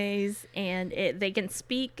eyes, and they can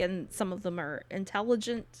speak, and some of them are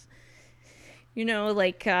intelligent. You know,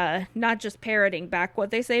 like not just parroting back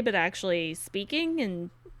what they say, but actually speaking. And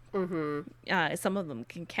some of them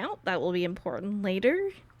can count. That will be important later.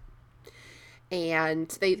 And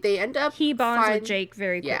they end up... He bonds with Jake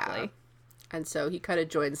very quickly. Yeah. And so he kind of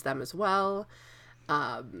joins them as well.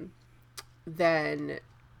 Then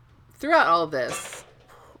throughout all of this,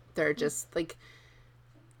 they're just like...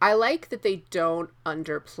 I like that they don't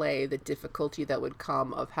underplay the difficulty that would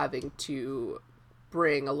come of having to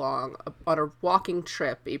bring along on a walking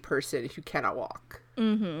trip a person who cannot walk.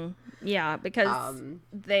 Yeah, because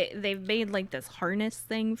they've made like this harness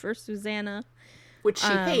thing for Susanna. Which she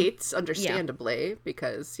hates, understandably,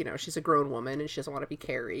 because, you know, she's a grown woman and she doesn't want to be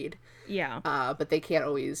carried. Yeah. But they can't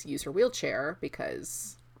always use her wheelchair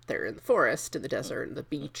because they're in the forest, in the desert, and the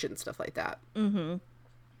beach and stuff like that.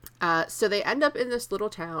 So they end up in this little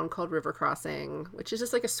town called River Crossing, which is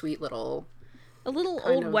just like a sweet little... A little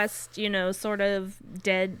Old West, you know, sort of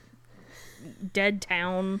dead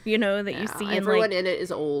town, you know, that you see in everyone in it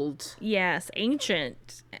is old. Yes,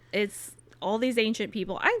 ancient. It's all these ancient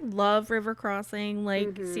people. I love River Crossing.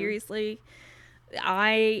 Like, seriously,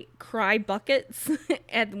 I cry buckets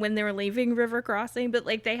when they're leaving River Crossing. But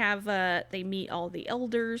like, they meet all the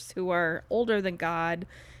elders who are older than God.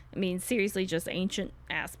 I mean, seriously, just ancient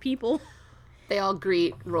ass people. They all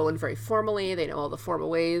greet Roland very formally. They know all the formal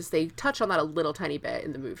ways. They touch on that a little tiny bit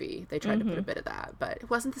in the movie. They tried to put a bit of that, but it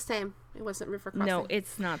wasn't the same. It wasn't River Crossing. No,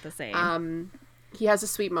 it's not the same. He has a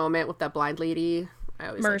sweet moment with that blind lady. I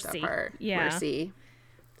always like that part. Yeah. Mercy.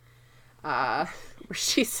 Where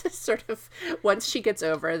she's sort of, once she gets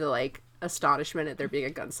over the like astonishment at there being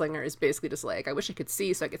a gunslinger, is basically just like, I wish I could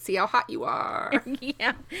see so I could see how hot you are.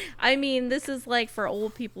 Yeah. I mean, this is like for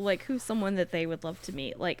old people, like who's someone that they would love to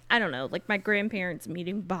meet? Like, I don't know, like my grandparents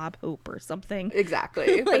meeting Bob Hope or something.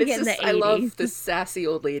 Exactly. Like But it's in just, the I love 80s. this sassy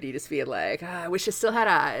old lady just being like, I wish I still had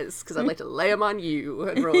eyes because I'd like to lay them on you.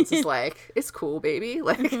 And Roland's just like, it's cool, baby.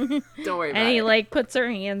 Like, don't worry about And he it. like puts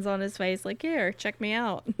her hands on his face, like, here, check me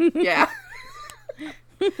out. Yeah.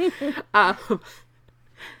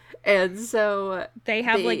 And so They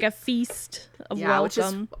have like a feast of welcome. which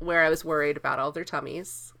is where I was worried about all their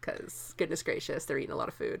tummies because goodness gracious, they're eating a lot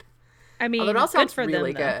of food. I mean, Although it all good sounds for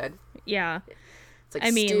really them, though. good. Yeah. It's like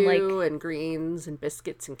I mean, stew and greens and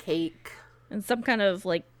biscuits and cake. And some kind of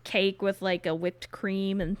like cake with like a whipped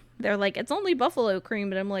cream, and they're like, it's only buffalo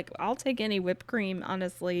cream, but I'm like, I'll take any whipped cream,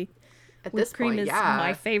 honestly. At Whipped this cream point, is yeah.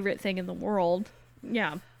 my favorite thing in the world.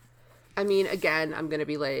 Yeah. I mean, again, I'm going to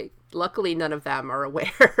be like, luckily none of them are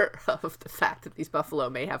aware of the fact that these buffalo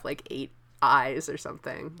may have like 8 eyes or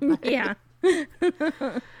something. Yeah.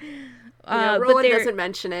 Roland doesn't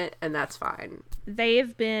mention it, and that's fine. They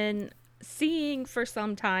have been seeing for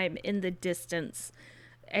some time in the distance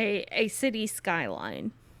a city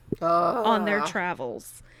skyline on their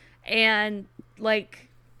travels. And like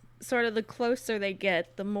sort of the closer they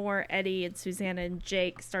get, the more Eddie and Susanna and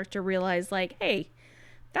Jake start to realize like, hey,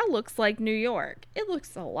 that looks like New York. It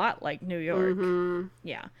looks a lot like New York.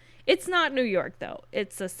 Yeah. It's not New York though.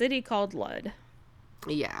 It's a city called Lud.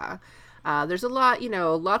 Yeah. There's a lot,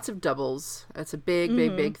 lots of doubles. That's a big,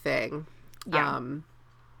 big, big thing. Yeah.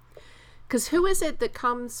 Because who is it that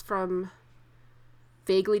comes from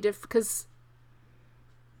vaguely different? Because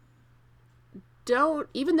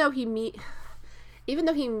even though he meets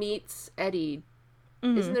Eddie,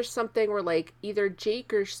 isn't there something where like either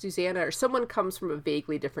Jake or Susanna or someone comes from a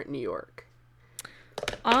vaguely different New York?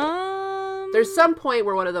 There's some point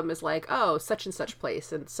where one of them is like, oh, such and such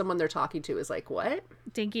place, and someone they're talking to is like, what?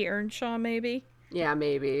 Dinky Earnshaw, maybe? Yeah,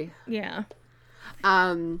 maybe. Yeah.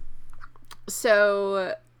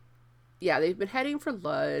 So, yeah, they've been heading for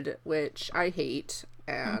Lud, which I hate,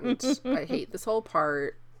 and I hate this whole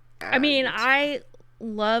part. I mean, I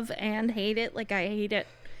love and hate it. Like, I hate it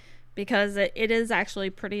because it is actually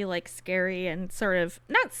pretty, like, scary and sort of,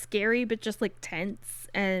 not scary, but just, like, tense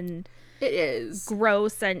and... It is.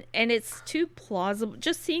 Gross, and it's too plausible.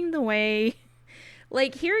 Just seeing the way,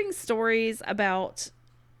 like, hearing stories about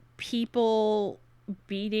people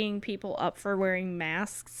beating people up for wearing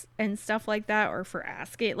masks and stuff like that, or for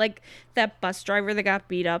asking, like, that bus driver that got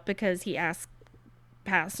beat up because he asked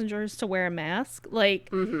passengers to wear a mask, like,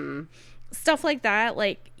 stuff like that.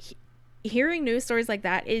 Like, hearing news stories like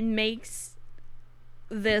that, it makes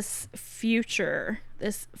this future,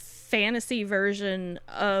 this fantasy version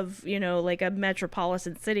of, you know, like a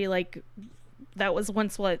metropolitan city like that was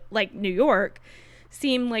once what, like, New York,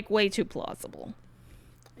 seem like way too plausible.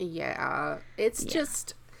 Yeah, it's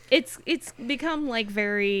just it's become like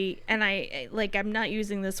very, and I like, I'm not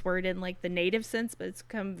using this word in like the native sense, but it's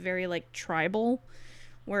become very like tribal,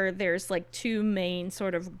 where there's like two main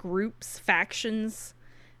sort of groups, factions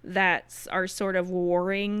that are sort of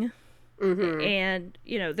warring. And,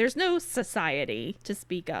 you know, there's no society to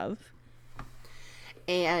speak of.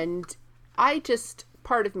 And I just,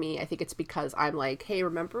 part of me, I think it's because I'm like, hey,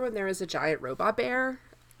 remember when there was a giant robot bear?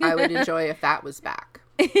 I would enjoy if that was back.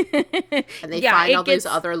 And they find all those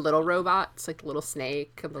other little robots, like the little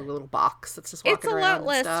snake and the little box that's just walking around. It's a lot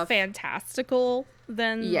less fantastical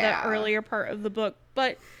than the earlier part of the book.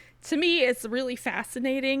 But to me, it's really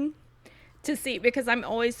fascinating to see, because I'm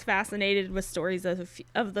always fascinated with stories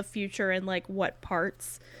of the future and like what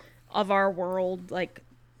parts of our world, like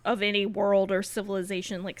of any world or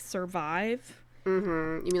civilization, like survive.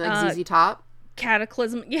 You mean like ZZ Top?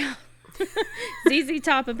 Cataclysm, yeah. ZZ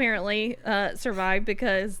Top apparently survived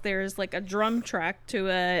because there's like a drum track to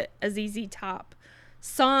a ZZ Top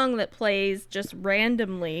song that plays just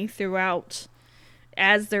randomly throughout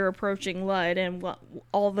as they're approaching Lud and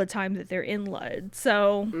all the time that they're in Lud.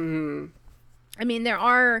 So I mean, there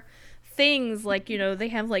are things like, you know, they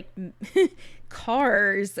have like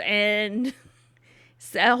cars and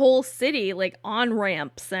a whole city, like on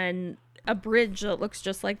ramps, and a bridge that looks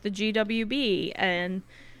just like the GWB. And,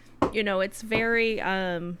 you know, it's very,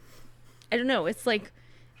 I don't know, it's like,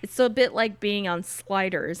 it's a bit like being on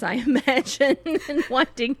Sliders, I imagine, and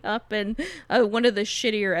winding up in one of the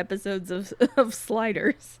shittier episodes of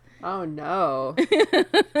Sliders. Oh, no.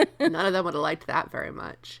 None of them would have liked that very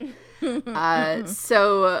much.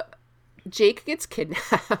 So Jake gets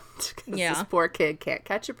kidnapped because this poor kid can't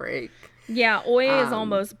catch a break. Yeah, Oi is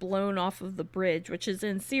almost blown off of the bridge, which is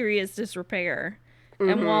in serious disrepair.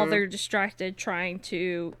 And while they're distracted trying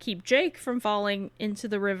to keep Jake from falling into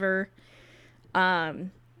the river,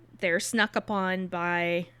 they're snuck upon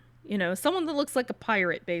by, you know, someone that looks like a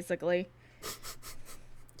pirate, basically.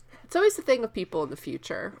 It's always the thing with people in the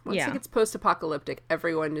future. Once it gets post-apocalyptic,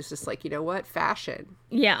 everyone is just like, you know what? Fashion.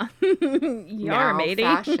 Yeah. Yar, matey.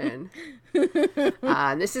 Fashion.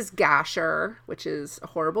 And this is Gasher, which is a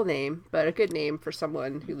horrible name, but a good name for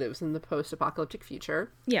someone who lives in the post-apocalyptic future.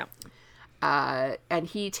 Yeah. And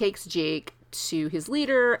he takes Jake to his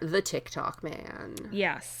leader, the TikTok Man.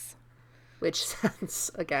 Yes. Which sounds,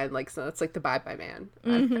 again, like, so it's like the Bye-Bye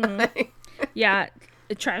Man. Yeah.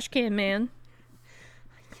 The Trash Can Man.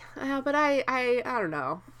 But I don't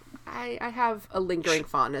know. I have a lingering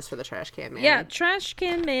fondness for the Trash Can Man. Yeah, Trash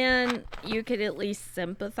Can Man, you could at least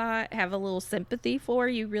have a little sympathy for.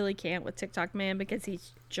 You really can't with TikTok Man because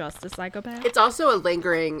he's just a psychopath. It's also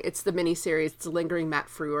it's the miniseries. It's a lingering Matt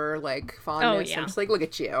Frewer, like, fondness. Oh, yeah. I'm just like, look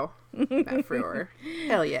at you, Matt Frewer.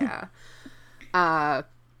 Hell yeah.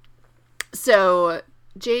 So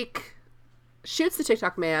Jake shoots the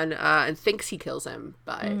TikTok Man and thinks he kills him,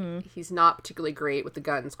 but he's not particularly great with the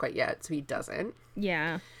guns quite yet, so he doesn't.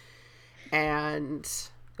 Yeah. And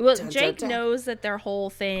well, Jake knows that their whole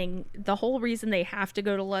thing, the whole reason they have to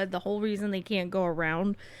go to Lud, the whole reason they can't go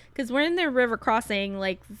around, because we're in their river crossing,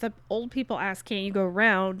 like, the old people ask, can't you go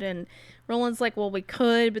around? And Roland's like, well, we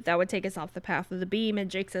could, but that would take us off the path of the beam. And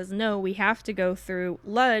Jake says, no, we have to go through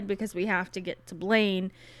Lud because we have to get to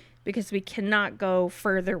Blaine, because we cannot go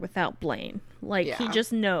further without Blaine. Like, he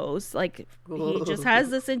just knows. Like, he just has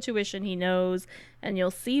this intuition. He knows, and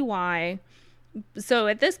you'll see why. So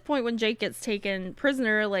at this point, when Jake gets taken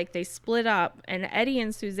prisoner, like, they split up, and Eddie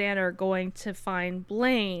and Suzanne are going to find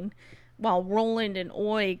Blaine while Roland and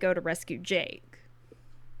Oi go to rescue Jake.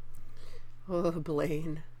 Oh,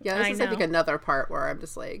 Blaine. Yeah, this I is, I think, know. another part where I'm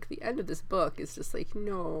just like, the end of this book is just like,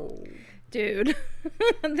 no. Dude,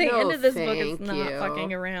 the No, end of this book is thank not you.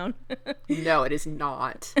 fucking around. No, it is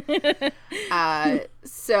not.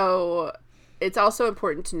 So it's also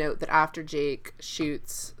important to note that after Jake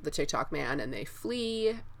shoots the TikTok man and they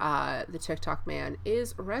flee, the TikTok man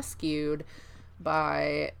is rescued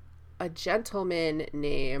by a gentleman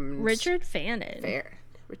named Richard Fannin.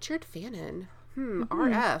 Richard Fannin.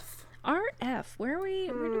 RF. RF. Where do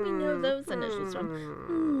we know those initials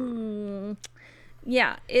from?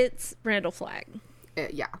 Yeah, it's Randall Flagg.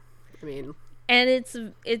 Yeah. I mean, And it's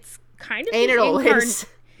kind of ain't the it always?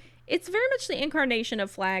 It's very much the incarnation of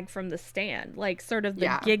Flagg from The Stand, like sort of the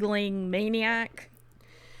Yeah. giggling maniac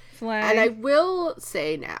Flagg. And I will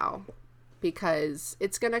say now, because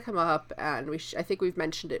it's going to come up, and I think we've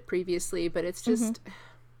mentioned it previously, but it's just,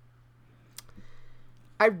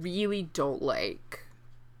 I really don't like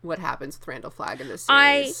what happens with Randall Flagg in this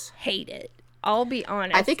series. I hate it. I'll be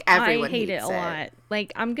honest. I think everyone I hate it hates a it. lot.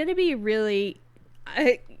 Like, I'm gonna be really,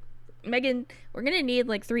 Megan, we're gonna need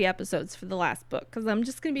like 3 episodes for the last book because I'm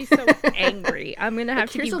just gonna be so angry. I'm gonna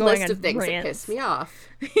have to Here's keep a going list on of things that rants. piss me off.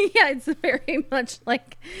 Yeah, it's very much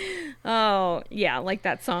like, oh yeah, like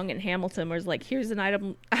that song in Hamilton where it's like, here's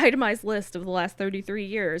an itemized list of the last 33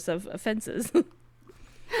 years of offenses.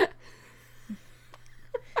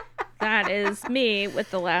 That is me with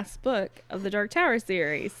the last book of the Dark Tower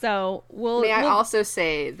series. So May I also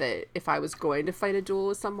say that if I was going to fight a duel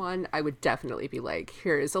with someone, I would definitely be like,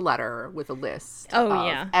 here is a letter with a list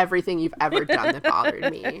of everything you've ever done that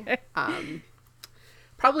bothered me.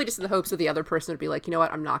 Probably just in the hopes that the other person would be like, you know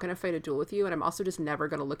what, I'm not going to fight a duel with you, and I'm also just never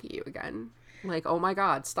going to look at you again. Like, oh my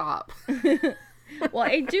god, stop. Well,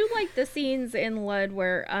 I do like the scenes in Lud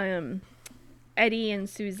where Eddie and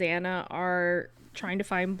Susanna are trying to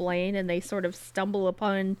find Blaine, and they sort of stumble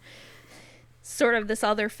upon sort of this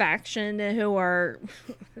other faction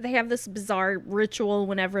they have this bizarre ritual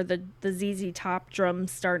whenever the ZZ Top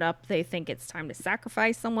drums start up. They think it's time to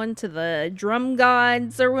sacrifice someone to the drum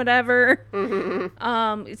gods or whatever.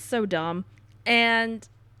 It's so dumb. And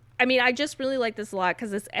I mean, I just really like this a lot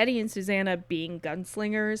because it's Eddie and Susanna being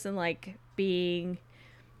gunslingers and like being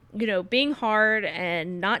hard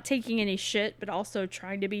and not taking any shit, but also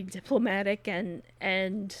trying to be diplomatic and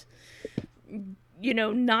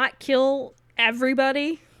not kill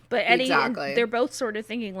everybody. But Eddie, Exactly. they're both sort of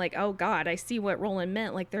thinking like, oh God, I see what Roland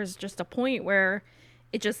meant. Like there's just a point where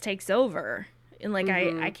it just takes over. And like,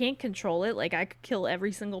 I can't control it. Like I could kill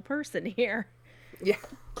every single person here. Yeah.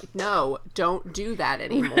 No, don't do that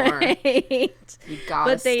anymore. Right? You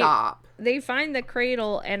gotta stop. They find the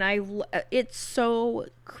cradle, and it's so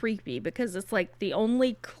creepy because it's like the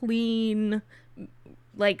only clean,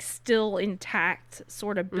 like still intact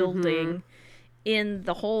sort of building in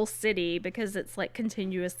the whole city because it's like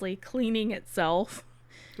continuously cleaning itself.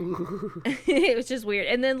 It was just weird.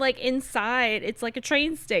 And then like inside, it's like a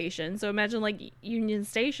train station. So imagine like Union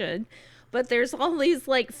Station, but there's all these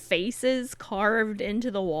like faces carved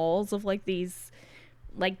into the walls of like these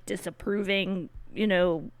like disapproving,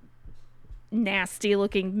 nasty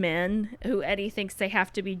looking men who Eddie thinks they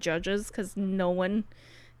have to be judges because no one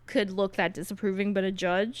could look that disapproving but a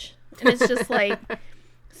judge. And it's just like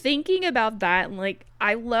thinking about that, and like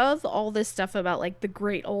I love all this stuff about like the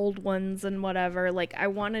great old ones and whatever. Like I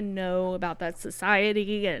want to know about that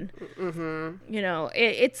society, and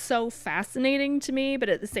it's so fascinating to me, but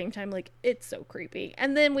at the same time like it's so creepy.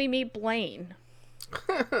 And then we meet Blaine,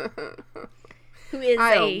 who is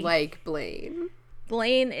I don't like Blaine.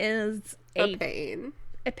 Blaine is a pain.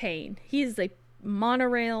 A pain. He is a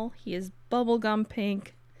monorail. He is bubblegum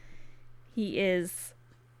pink. He is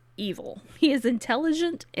evil. He is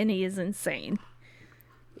intelligent and he is insane.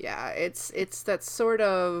 Yeah, it's that sort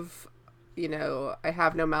of, I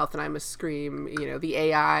have no mouth and I must scream. The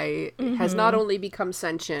AI has not only become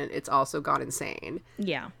sentient, it's also gone insane.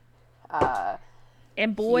 Yeah.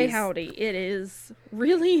 And boy, howdy, it is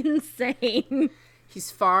really insane. He's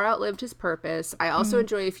far outlived his purpose. I also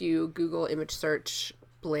enjoy if you Google image search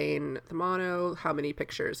Blaine the Mono, how many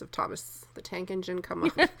pictures of Thomas the Tank Engine come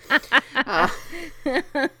up.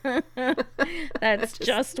 That's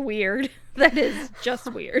just weird. That is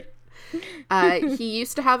just weird. He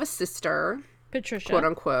used to have a sister, Patricia, quote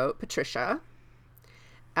unquote, Patricia.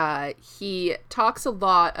 He talks a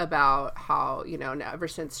lot about how, ever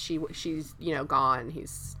since she's gone,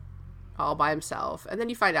 he's all by himself. And then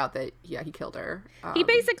you find out that, he killed her. He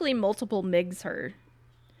basically multiple MIGs her.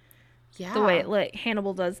 Yeah. The way like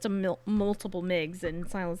Hannibal does to multiple MIGs in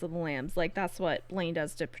Silence of the Lambs. Like, that's what Blaine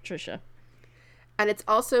does to Patricia. And it's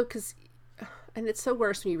also because and it's so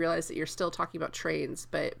worse when you realize that you're still talking about trains,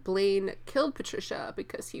 but Blaine killed Patricia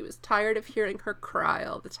because he was tired of hearing her cry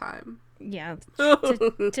all the time. Yeah,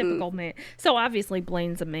 typical man. So obviously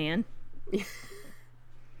Blaine's a man.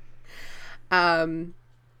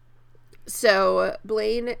 So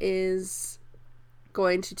Blaine is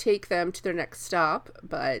going to take them to their next stop,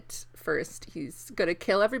 but first he's going to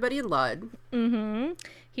kill everybody in Lud. Mm-hmm.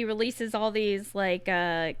 He releases all these, like,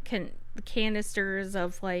 canisters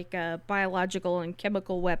of, like, biological and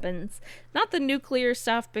chemical weapons. Not the nuclear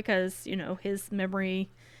stuff, because, you know, his memory,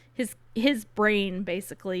 his brain,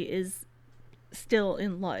 basically, is still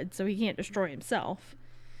in Lud, so he can't destroy himself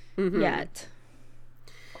yet.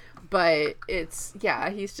 But it's, yeah,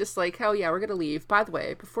 he's just like, oh yeah, we're gonna leave. By the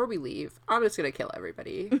way, before we leave, I'm just gonna kill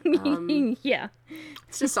everybody. Yeah.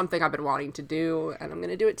 It's just something I've been wanting to do, and I'm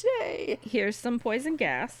gonna do it today. Here's some poison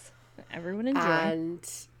gas. Everyone enjoy. And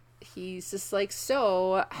he's just like,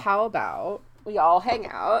 so how about we all hang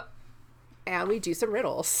out and we do some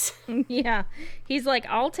riddles? Yeah. He's like,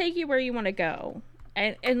 I'll take you where you want to go.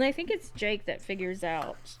 And I think it's Jake that figures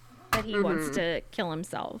out that he wants to kill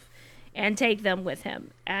himself and take them with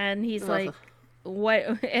him. And he's like,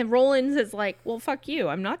 what? And Roland is like, well, fuck you.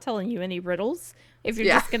 I'm not telling you any riddles if you're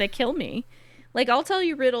just going to kill me. Like, I'll tell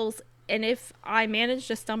you riddles, and if I manage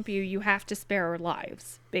to stump you, you have to spare our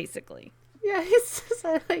lives, basically. Yeah, he's just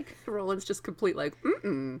like, Roland's just complete like,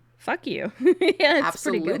 Fuck you. Yeah, it's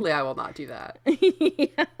pretty good. Absolutely, I will not do that.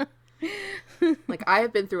 Yeah. Like, I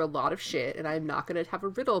have been through a lot of shit, and I'm not going to have a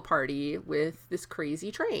riddle party with this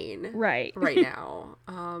crazy train Right. right now.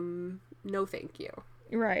 No thank you.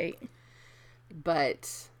 Right.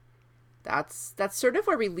 But that's sort of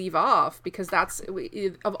where we leave off, because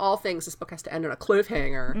of all things, this book has to end on a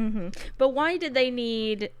cliffhanger. But why did they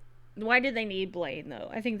need Blaine, though?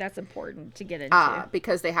 I think that's important to get into.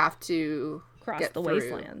 Because they have to Cross get the through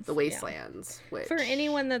wastelands. the wastelands, which... For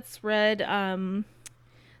anyone that's read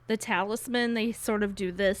The Talisman, they sort of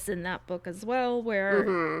do this in that book as well,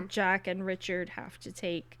 where Jack and Richard have to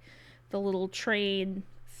take the little train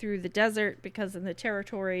through the desert, because in the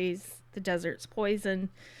territories, the desert's poison.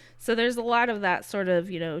 So there's a lot of that sort of,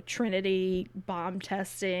 you know, Trinity bomb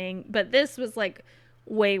testing. But this was, like,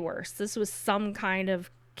 way worse. This was some kind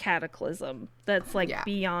of cataclysm that's, like,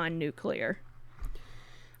 beyond nuclear.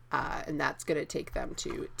 And that's going to take them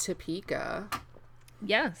to Topeka.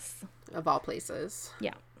 Yes. Of all places.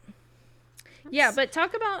 Yeah. Yeah, but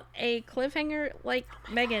talk about a cliffhanger. Like,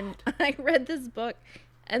 Megan, I read this book,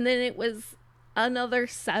 and then it was another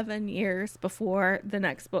 7 years before the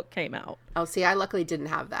next book came out. Oh, see, I luckily didn't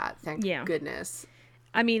have that. Thank goodness.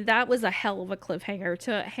 I mean, that was a hell of a cliffhanger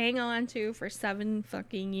to hang on to for 7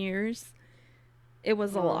 fucking years. It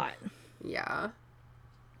was a lot. Yeah.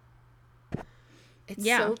 It's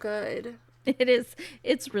so good. It is.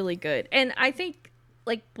 It's really good. And I think,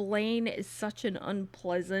 like, Blaine is such an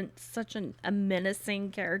unpleasant, such a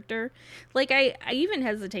menacing character. Like, I even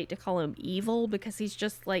hesitate to call him evil, because he's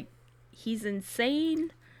just, like, he's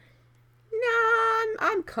insane. Nah,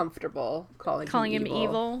 I'm comfortable calling him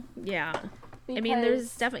evil. Yeah. Because... I mean,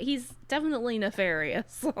 he's definitely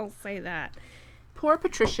nefarious. I'll say that. Poor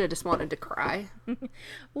Patricia just wanted to cry.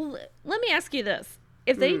 Well, let me ask you this.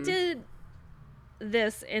 If they did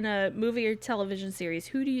this in a movie or television series,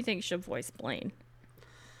 who do you think should voice Blaine?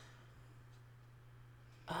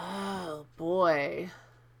 Oh, boy.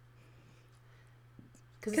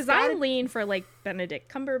 Because I lean for, like,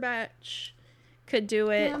 Benedict Cumberbatch could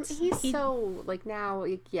do it. Yeah, he's so, like, now,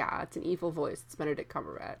 yeah, it's an evil voice. It's Benedict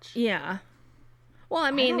Cumberbatch. Yeah. Well,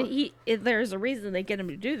 I mean, there's a reason they get him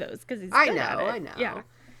to do those, because he's good at it. I know. Yeah.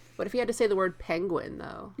 What if he had to say the word penguin,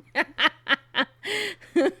 though?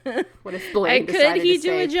 What if Blaine decided could he to do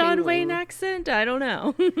say a John penguin? Wayne accent? I don't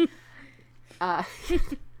know.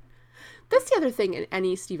 That's the other thing in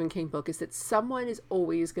any Stephen King book, is that someone is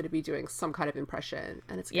always going to be doing some kind of impression,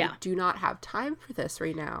 and it's I do not have time for this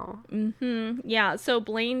right now. Yeah, so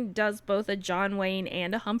Blaine does both a John Wayne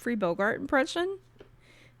and a Humphrey Bogart impression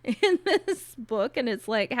in this book, and it's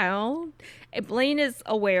like, how Blaine is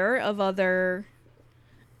aware of other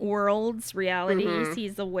worlds, realities.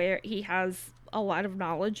 He's aware, he has a lot of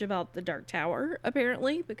knowledge about the Dark Tower,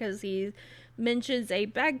 apparently, because he mentions a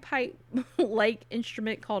bagpipe like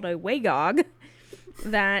instrument called a wagog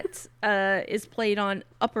that is played on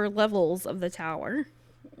upper levels of the tower.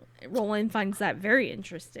 Roland finds that very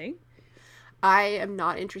interesting. I am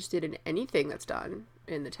not interested in anything that's done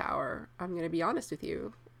in the tower. I'm going to be honest with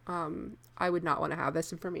you. I would not want to have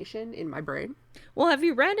this information in my brain. Well, have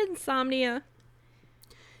you read Insomnia?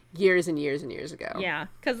 Years and years and years ago. Yeah,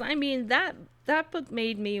 because, I mean, that book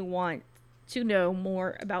made me want to know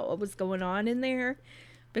more about what was going on in there.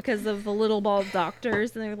 because of the little bald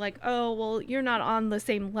doctors, and they're like, oh, well, you're not on the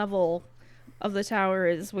same level of the tower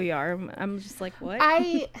as we are. I'm just like, what?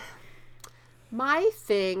 My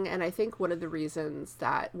thing, and I think one of the reasons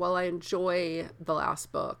that while I enjoy the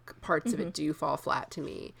last book, parts of it do fall flat to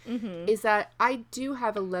me, is that I do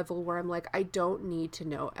have a level where I'm like, I don't need to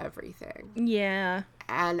know everything. Yeah.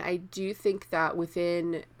 And I do think that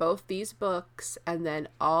within both these books and then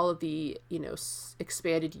all of the,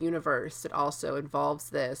 expanded universe that also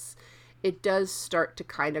involves this, it does start to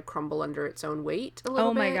kind of crumble under its own weight a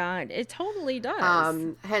little bit. Oh my God, it totally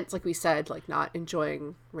does. Hence, like we said, like not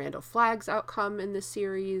enjoying Randall Flagg's outcome in this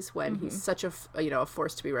series when he's such a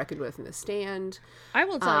force to be reckoned with in The Stand. I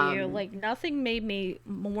will tell you, like, nothing made me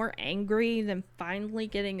more angry than finally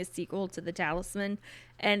getting a sequel to The Talisman,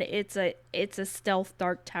 and it's a stealth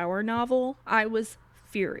Dark Tower novel. I was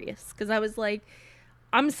furious because I was like,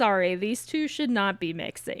 I'm sorry, these two should not be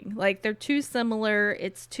mixing. Like, they're too similar.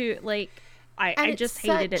 It's too, like, I just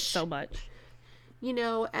hated it so much.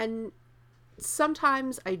 And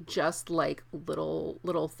sometimes I just like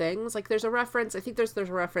little things. Like, there's a reference, I think there's a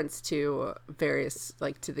reference to various,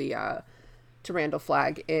 like, to the, to Randall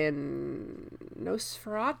Flagg in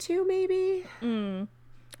Nosferatu, maybe?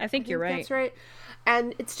 I think you're right. That's right.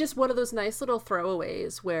 And it's just one of those nice little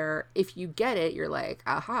throwaways where if you get it, you're like,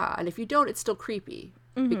 aha. And if you don't, it's still creepy.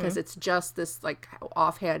 Because it's just this, like,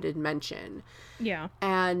 offhanded mention. Yeah.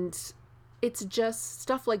 And it's just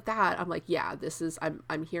stuff like that. I'm like, yeah,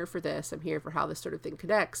 I'm here for this. I'm here for how this sort of thing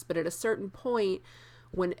connects. But at a certain point,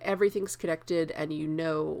 when everything's connected and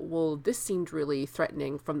well, this seemed really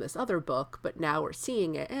threatening from this other book, but now we're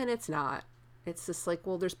seeing it, and it's not. It's just like,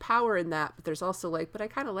 well, there's power in that, but there's also like, but I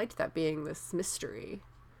kind of liked that being this mystery.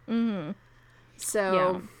 So,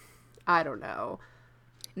 yeah. I don't know.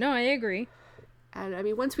 No, I agree. And I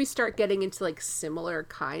mean, once we start getting into like similar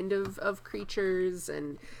kind of creatures,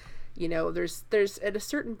 and there's at a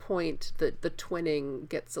certain point that the twinning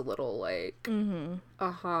gets a little like,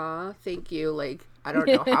 thank you. Like, I don't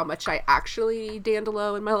know how much I actually need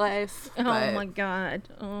Dandelo in my life. Oh my God.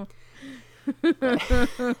 Oh.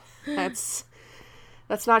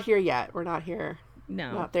 That's not here yet. We're not here.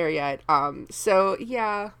 No. Not there yet. So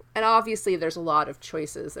yeah. And obviously there's a lot of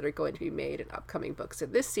choices that are going to be made in upcoming books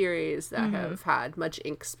in this series that have had much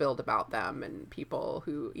ink spilled about them, and people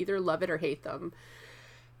who either love it or hate them.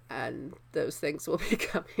 And those things will be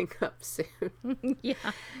coming up soon. Yeah.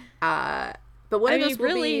 But one of those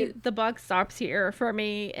really, the buck stops here for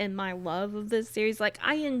me in my love of this series. Like,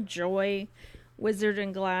 I enjoy Wizard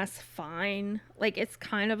and Glass fine. Like, it's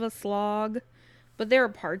kind of a slog. But there are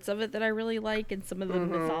parts of it that I really like, and some of the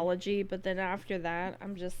mythology. But then after that,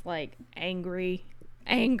 I'm just like angry.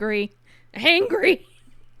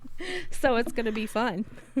 So it's going to be fun.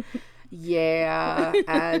 Yeah.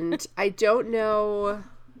 And I don't know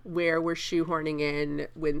where we're shoehorning in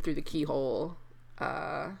Wind Through the Keyhole.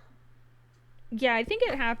 Yeah, I think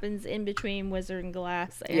it happens in between Wizard and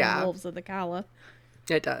Glass and Wolves of the Calla.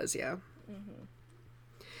 It does, yeah.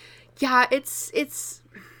 Yeah, it's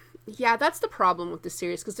yeah, that's the problem with the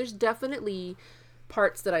series, because there's definitely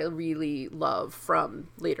parts that I really love from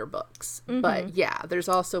later books. But yeah, there's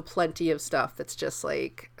also plenty of stuff that's just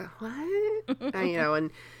like, what?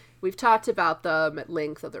 And we've talked about them at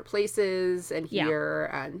length other places and here,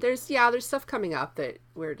 and there's stuff coming up that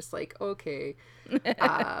we're just like, okay.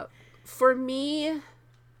 For me,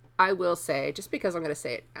 I will say, just because I'm going to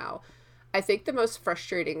say it now, I think the most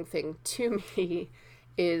frustrating thing to me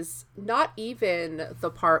is not even the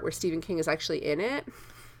part where Stephen King is actually in it.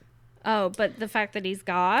 Oh, but the fact that he's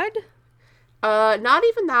God? Not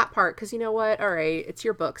even that part, because you know what? All right, it's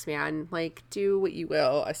your books, man. Like, do what you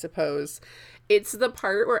will, I suppose. It's the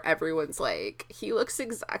part where everyone's like, he looks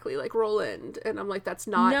exactly like Roland. And I'm like, that's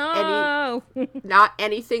not not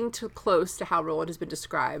anything too close to how Roland has been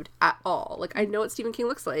described at all. Like, I know what Stephen King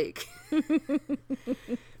looks like.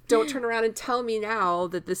 Don't turn around and tell me now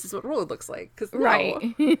that this is what Roland looks like. Because no,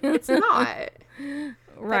 it's not.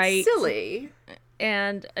 Right. That's silly.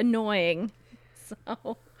 And annoying.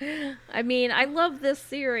 So, I mean, I love this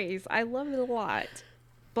series. I love it a lot.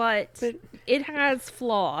 But it has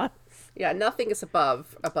flaws. Yeah, nothing is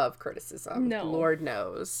above criticism. No. Lord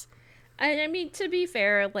knows. I mean, to be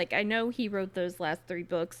fair, like, I know he wrote those last 3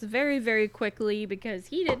 books very, very quickly because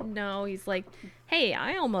he didn't know. He's like, hey,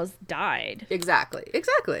 I almost died. Exactly.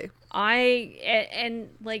 And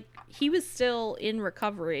like, he was still in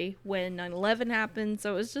recovery when 9/11 happened.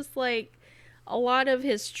 So it was just like a lot of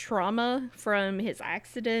his trauma from his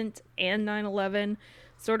accident and 9/11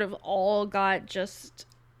 sort of all got just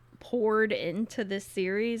poured into this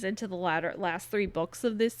series, into the last 3 books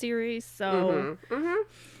of this series. So,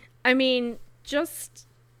 I mean, just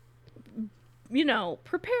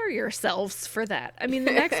prepare yourselves for that. I mean,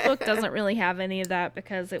 the next book doesn't really have any of that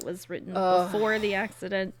because it was written before the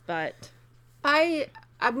accident, but I'm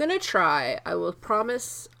gonna try. I will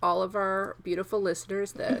promise all of our beautiful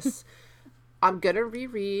listeners this. I'm gonna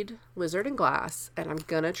reread Wizard and Glass, and I'm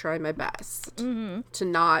gonna try my best to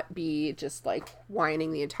not be just like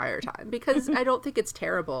whining the entire time, because I don't think it's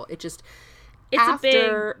terrible. It's a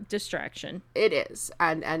big distraction. It is,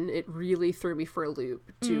 and it really threw me for a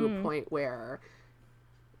loop to a point where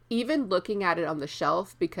even looking at it on the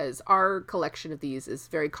shelf, because our collection of these is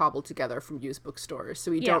very cobbled together from used bookstores,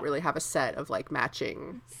 so we don't really have a set of like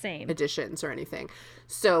matching editions or anything.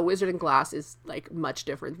 So Wizard and Glass is like much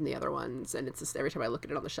different than the other ones, and it's just every time I look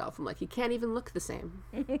at it on the shelf, I'm like, you can't even look the same.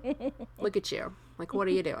 Look at you. Like, what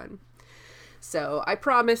are you doing? So I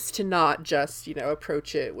promise to not just,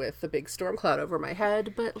 approach it with a big storm cloud over my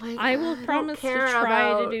head, but like I will promise to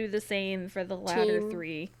try to do the same for the latter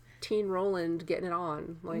three. Teen Roland getting it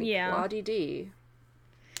on, like, la-dee-dee.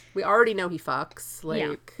 We already know he fucks,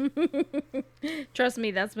 like... Yeah. Trust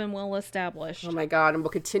me, that's been well established. Oh my god, and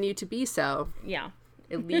will continue to be so. Yeah.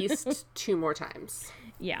 At least 2 more times.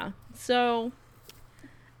 Yeah. So,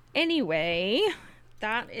 anyway,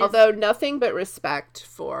 that is... Although, nothing but respect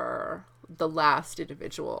for the last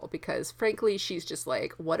individual, because, frankly, she's just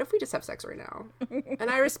like, what if we just have sex right now?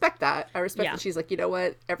 And I respect that. I respect that she's like, you know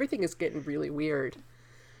what? Everything is getting really weird.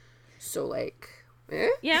 So, like,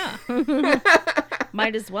 Yeah.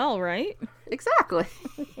 Might as well, right? Exactly.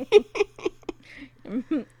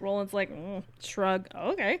 Roland's like, shrug.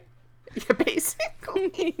 Okay. Yeah,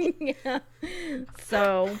 basically. Yeah.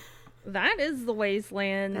 So, that is The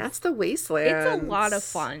Wasteland. That's The Wasteland. It's a lot of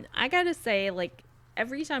fun. I gotta say, like,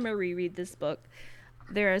 every time I reread this book,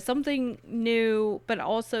 there is something new, but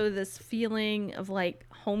also this feeling of, like,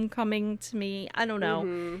 homecoming to me. I don't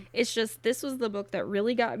know. It's just, this was the book that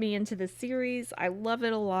really got me into the series. I love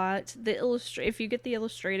it a lot. If you get the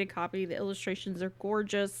illustrated copy, the illustrations are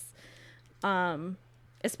gorgeous.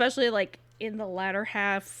 Especially like in the latter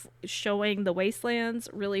half, showing the wastelands,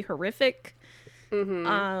 really horrific.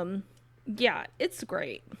 Yeah, it's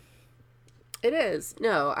great. It is.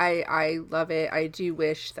 No, I love it. I do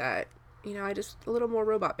wish that, I just a little more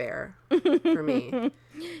Robot Bear for me.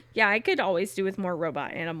 Yeah, I could always do with more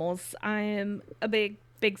robot animals. I am a big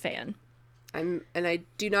fan. And I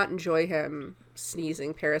do not enjoy him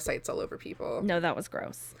sneezing parasites all over people. No, that was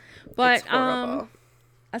gross. But it's horrible.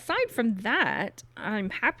 Aside from that, I'm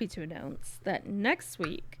happy to announce that next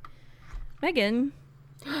week, Megan,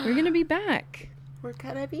 we're gonna be back. We're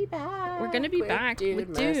gonna be back. We're gonna be back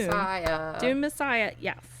with Dune Messiah. Dune Messiah,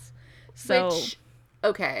 yes. So,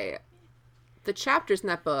 okay, the chapters in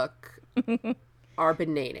that book are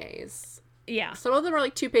bananas. Yeah. Some of them are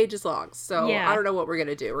like 2 pages long, so I don't know what we're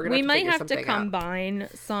gonna do. We might have to combine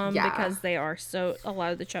some because they are a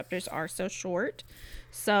lot of the chapters are so short.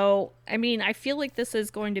 So, I mean, I feel like this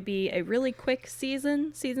is going to be a really quick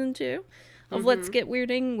season 2 of Let's Get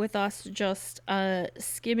Weirding, with us just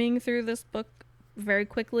skimming through this book very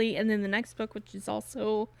quickly, and then the next book, which is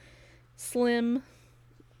also slim.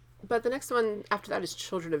 But the next one after that is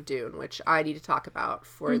Children of Dune, which I need to talk about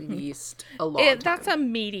for at least a long time. That's a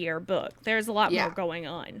meatier book. There's a lot more going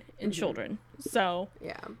on in Children. So,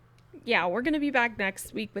 yeah, we're going to be back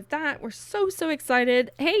next week with that. We're so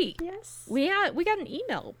excited. Hey, yes, we got an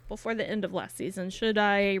email before the end of last season. Should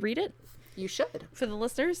I read it? You should. For the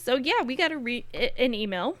listeners. So, yeah, we got an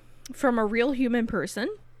email from a real human person,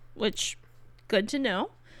 which, good to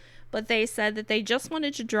know. But they said that they just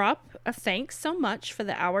wanted to drop a thanks so much for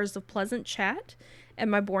the hours of pleasant chat and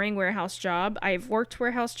my boring warehouse job. I've worked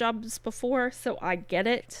warehouse jobs before, so I get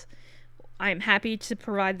it. I'm happy to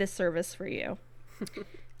provide this service for you.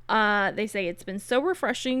 They say it's been so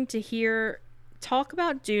refreshing to hear talk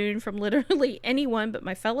about Dune from literally anyone but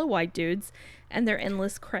my fellow white dudes and their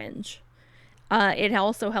endless cringe. It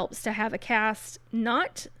also helps to have a cast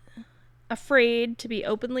not afraid to be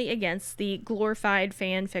openly against the glorified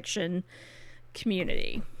fan fiction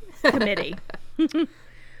committee. Yeah,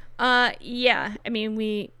 I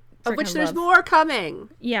mean, of which there's more coming.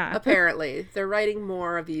 Yeah, apparently they're writing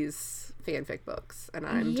more of these fanfic books, and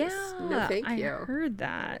I'm just no thank you. I heard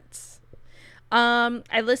that.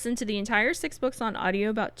 I listened to the entire 6 books on audio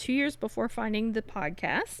about 2 years before finding the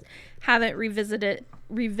podcast. Haven't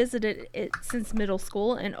revisited it since middle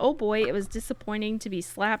school, and oh boy, it was disappointing to be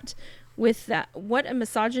slapped with that. What a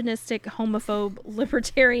misogynistic, homophobe,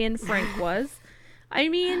 libertarian Frank was. I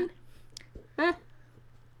mean,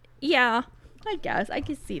 yeah, I guess I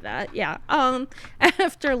can see that. Yeah.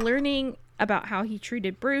 After learning about how he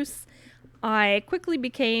treated Bruce, I quickly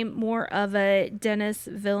became more of a Denis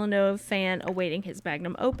Villeneuve fan awaiting his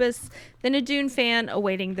magnum opus than a Dune fan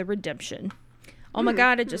awaiting the redemption. Oh my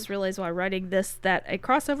god, I just realized while writing this that a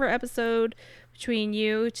crossover episode between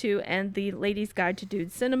you two and the Ladies' Guide to Dune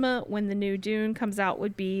Cinema when the new Dune comes out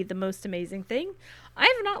would be the most amazing thing. I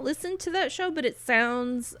have not listened to that show, but it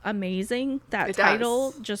sounds amazing. That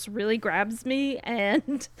title just really grabs me,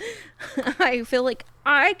 and I feel like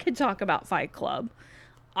I could talk about Fight Club.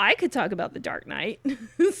 I could talk about The Dark Knight.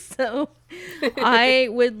 So I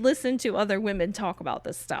would listen to other women talk about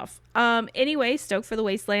this stuff. Anyway, stoked for the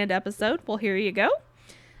Wasteland episode. Well, here you go.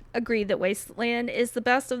 Agreed that Wasteland is the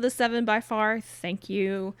best of the 7 by far. Thank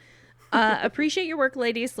you. Appreciate your work,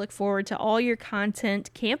 ladies. Look forward to all your content.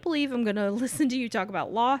 Can't believe I'm going to listen to you talk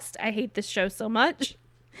about Lost. I hate this show so much.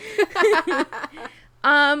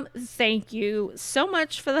 Thank you so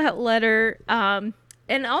much for that letter.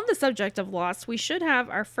 And on the subject of Lost, we should have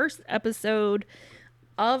our first episode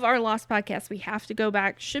of our Lost podcast. We have to go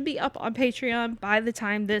back. Should be up on Patreon by the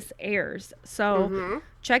time this airs. So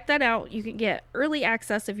check that out. You can get early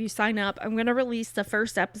access if you sign up. I'm going to release the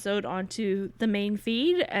first episode onto the main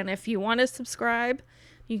feed. And if you want to subscribe,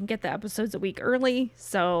 you can get the episodes a week early.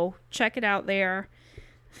 So check it out there.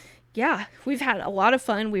 Yeah, we've had a lot of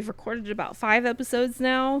fun. We've recorded about 5 episodes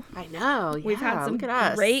now. I know. Yeah, we've had some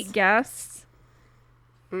great guests.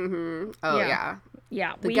 Oh, yeah.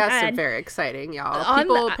 Yeah. The guests are very exciting, y'all.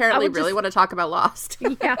 People apparently really want to talk about Lost.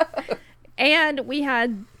 Yeah. And we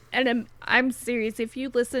had, and I'm serious, if you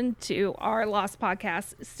listen to our Lost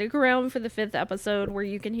podcast, stick around for the 5th episode where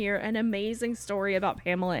you can hear an amazing story about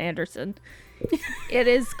Pamela Anderson. It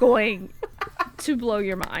is going to blow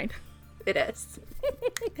your mind. It is.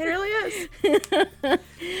 It really is.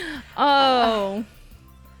 Oh.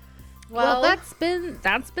 Well, that's been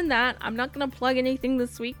that. I'm not going to plug anything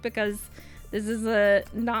this week because this is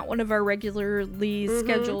not one of our regularly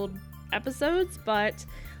scheduled episodes, but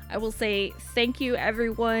I will say thank you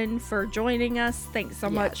everyone for joining us. Thanks so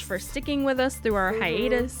much for sticking with us through our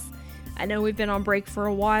hiatus. I know we've been on break for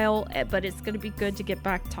a while, but it's going to be good to get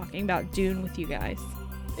back talking about Dune with you guys.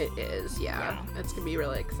 It is, yeah. It's going to be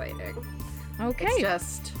really exciting. Okay. It's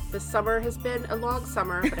just, this summer has been a long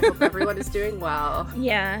summer, but I hope everyone is doing well.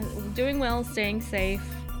 Yeah, doing well, staying safe.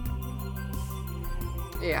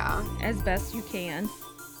 Yeah. As best you can.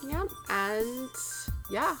 Yep. And,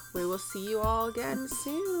 yeah, we will see you all again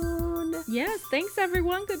soon. Yes, thanks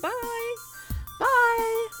everyone. Goodbye.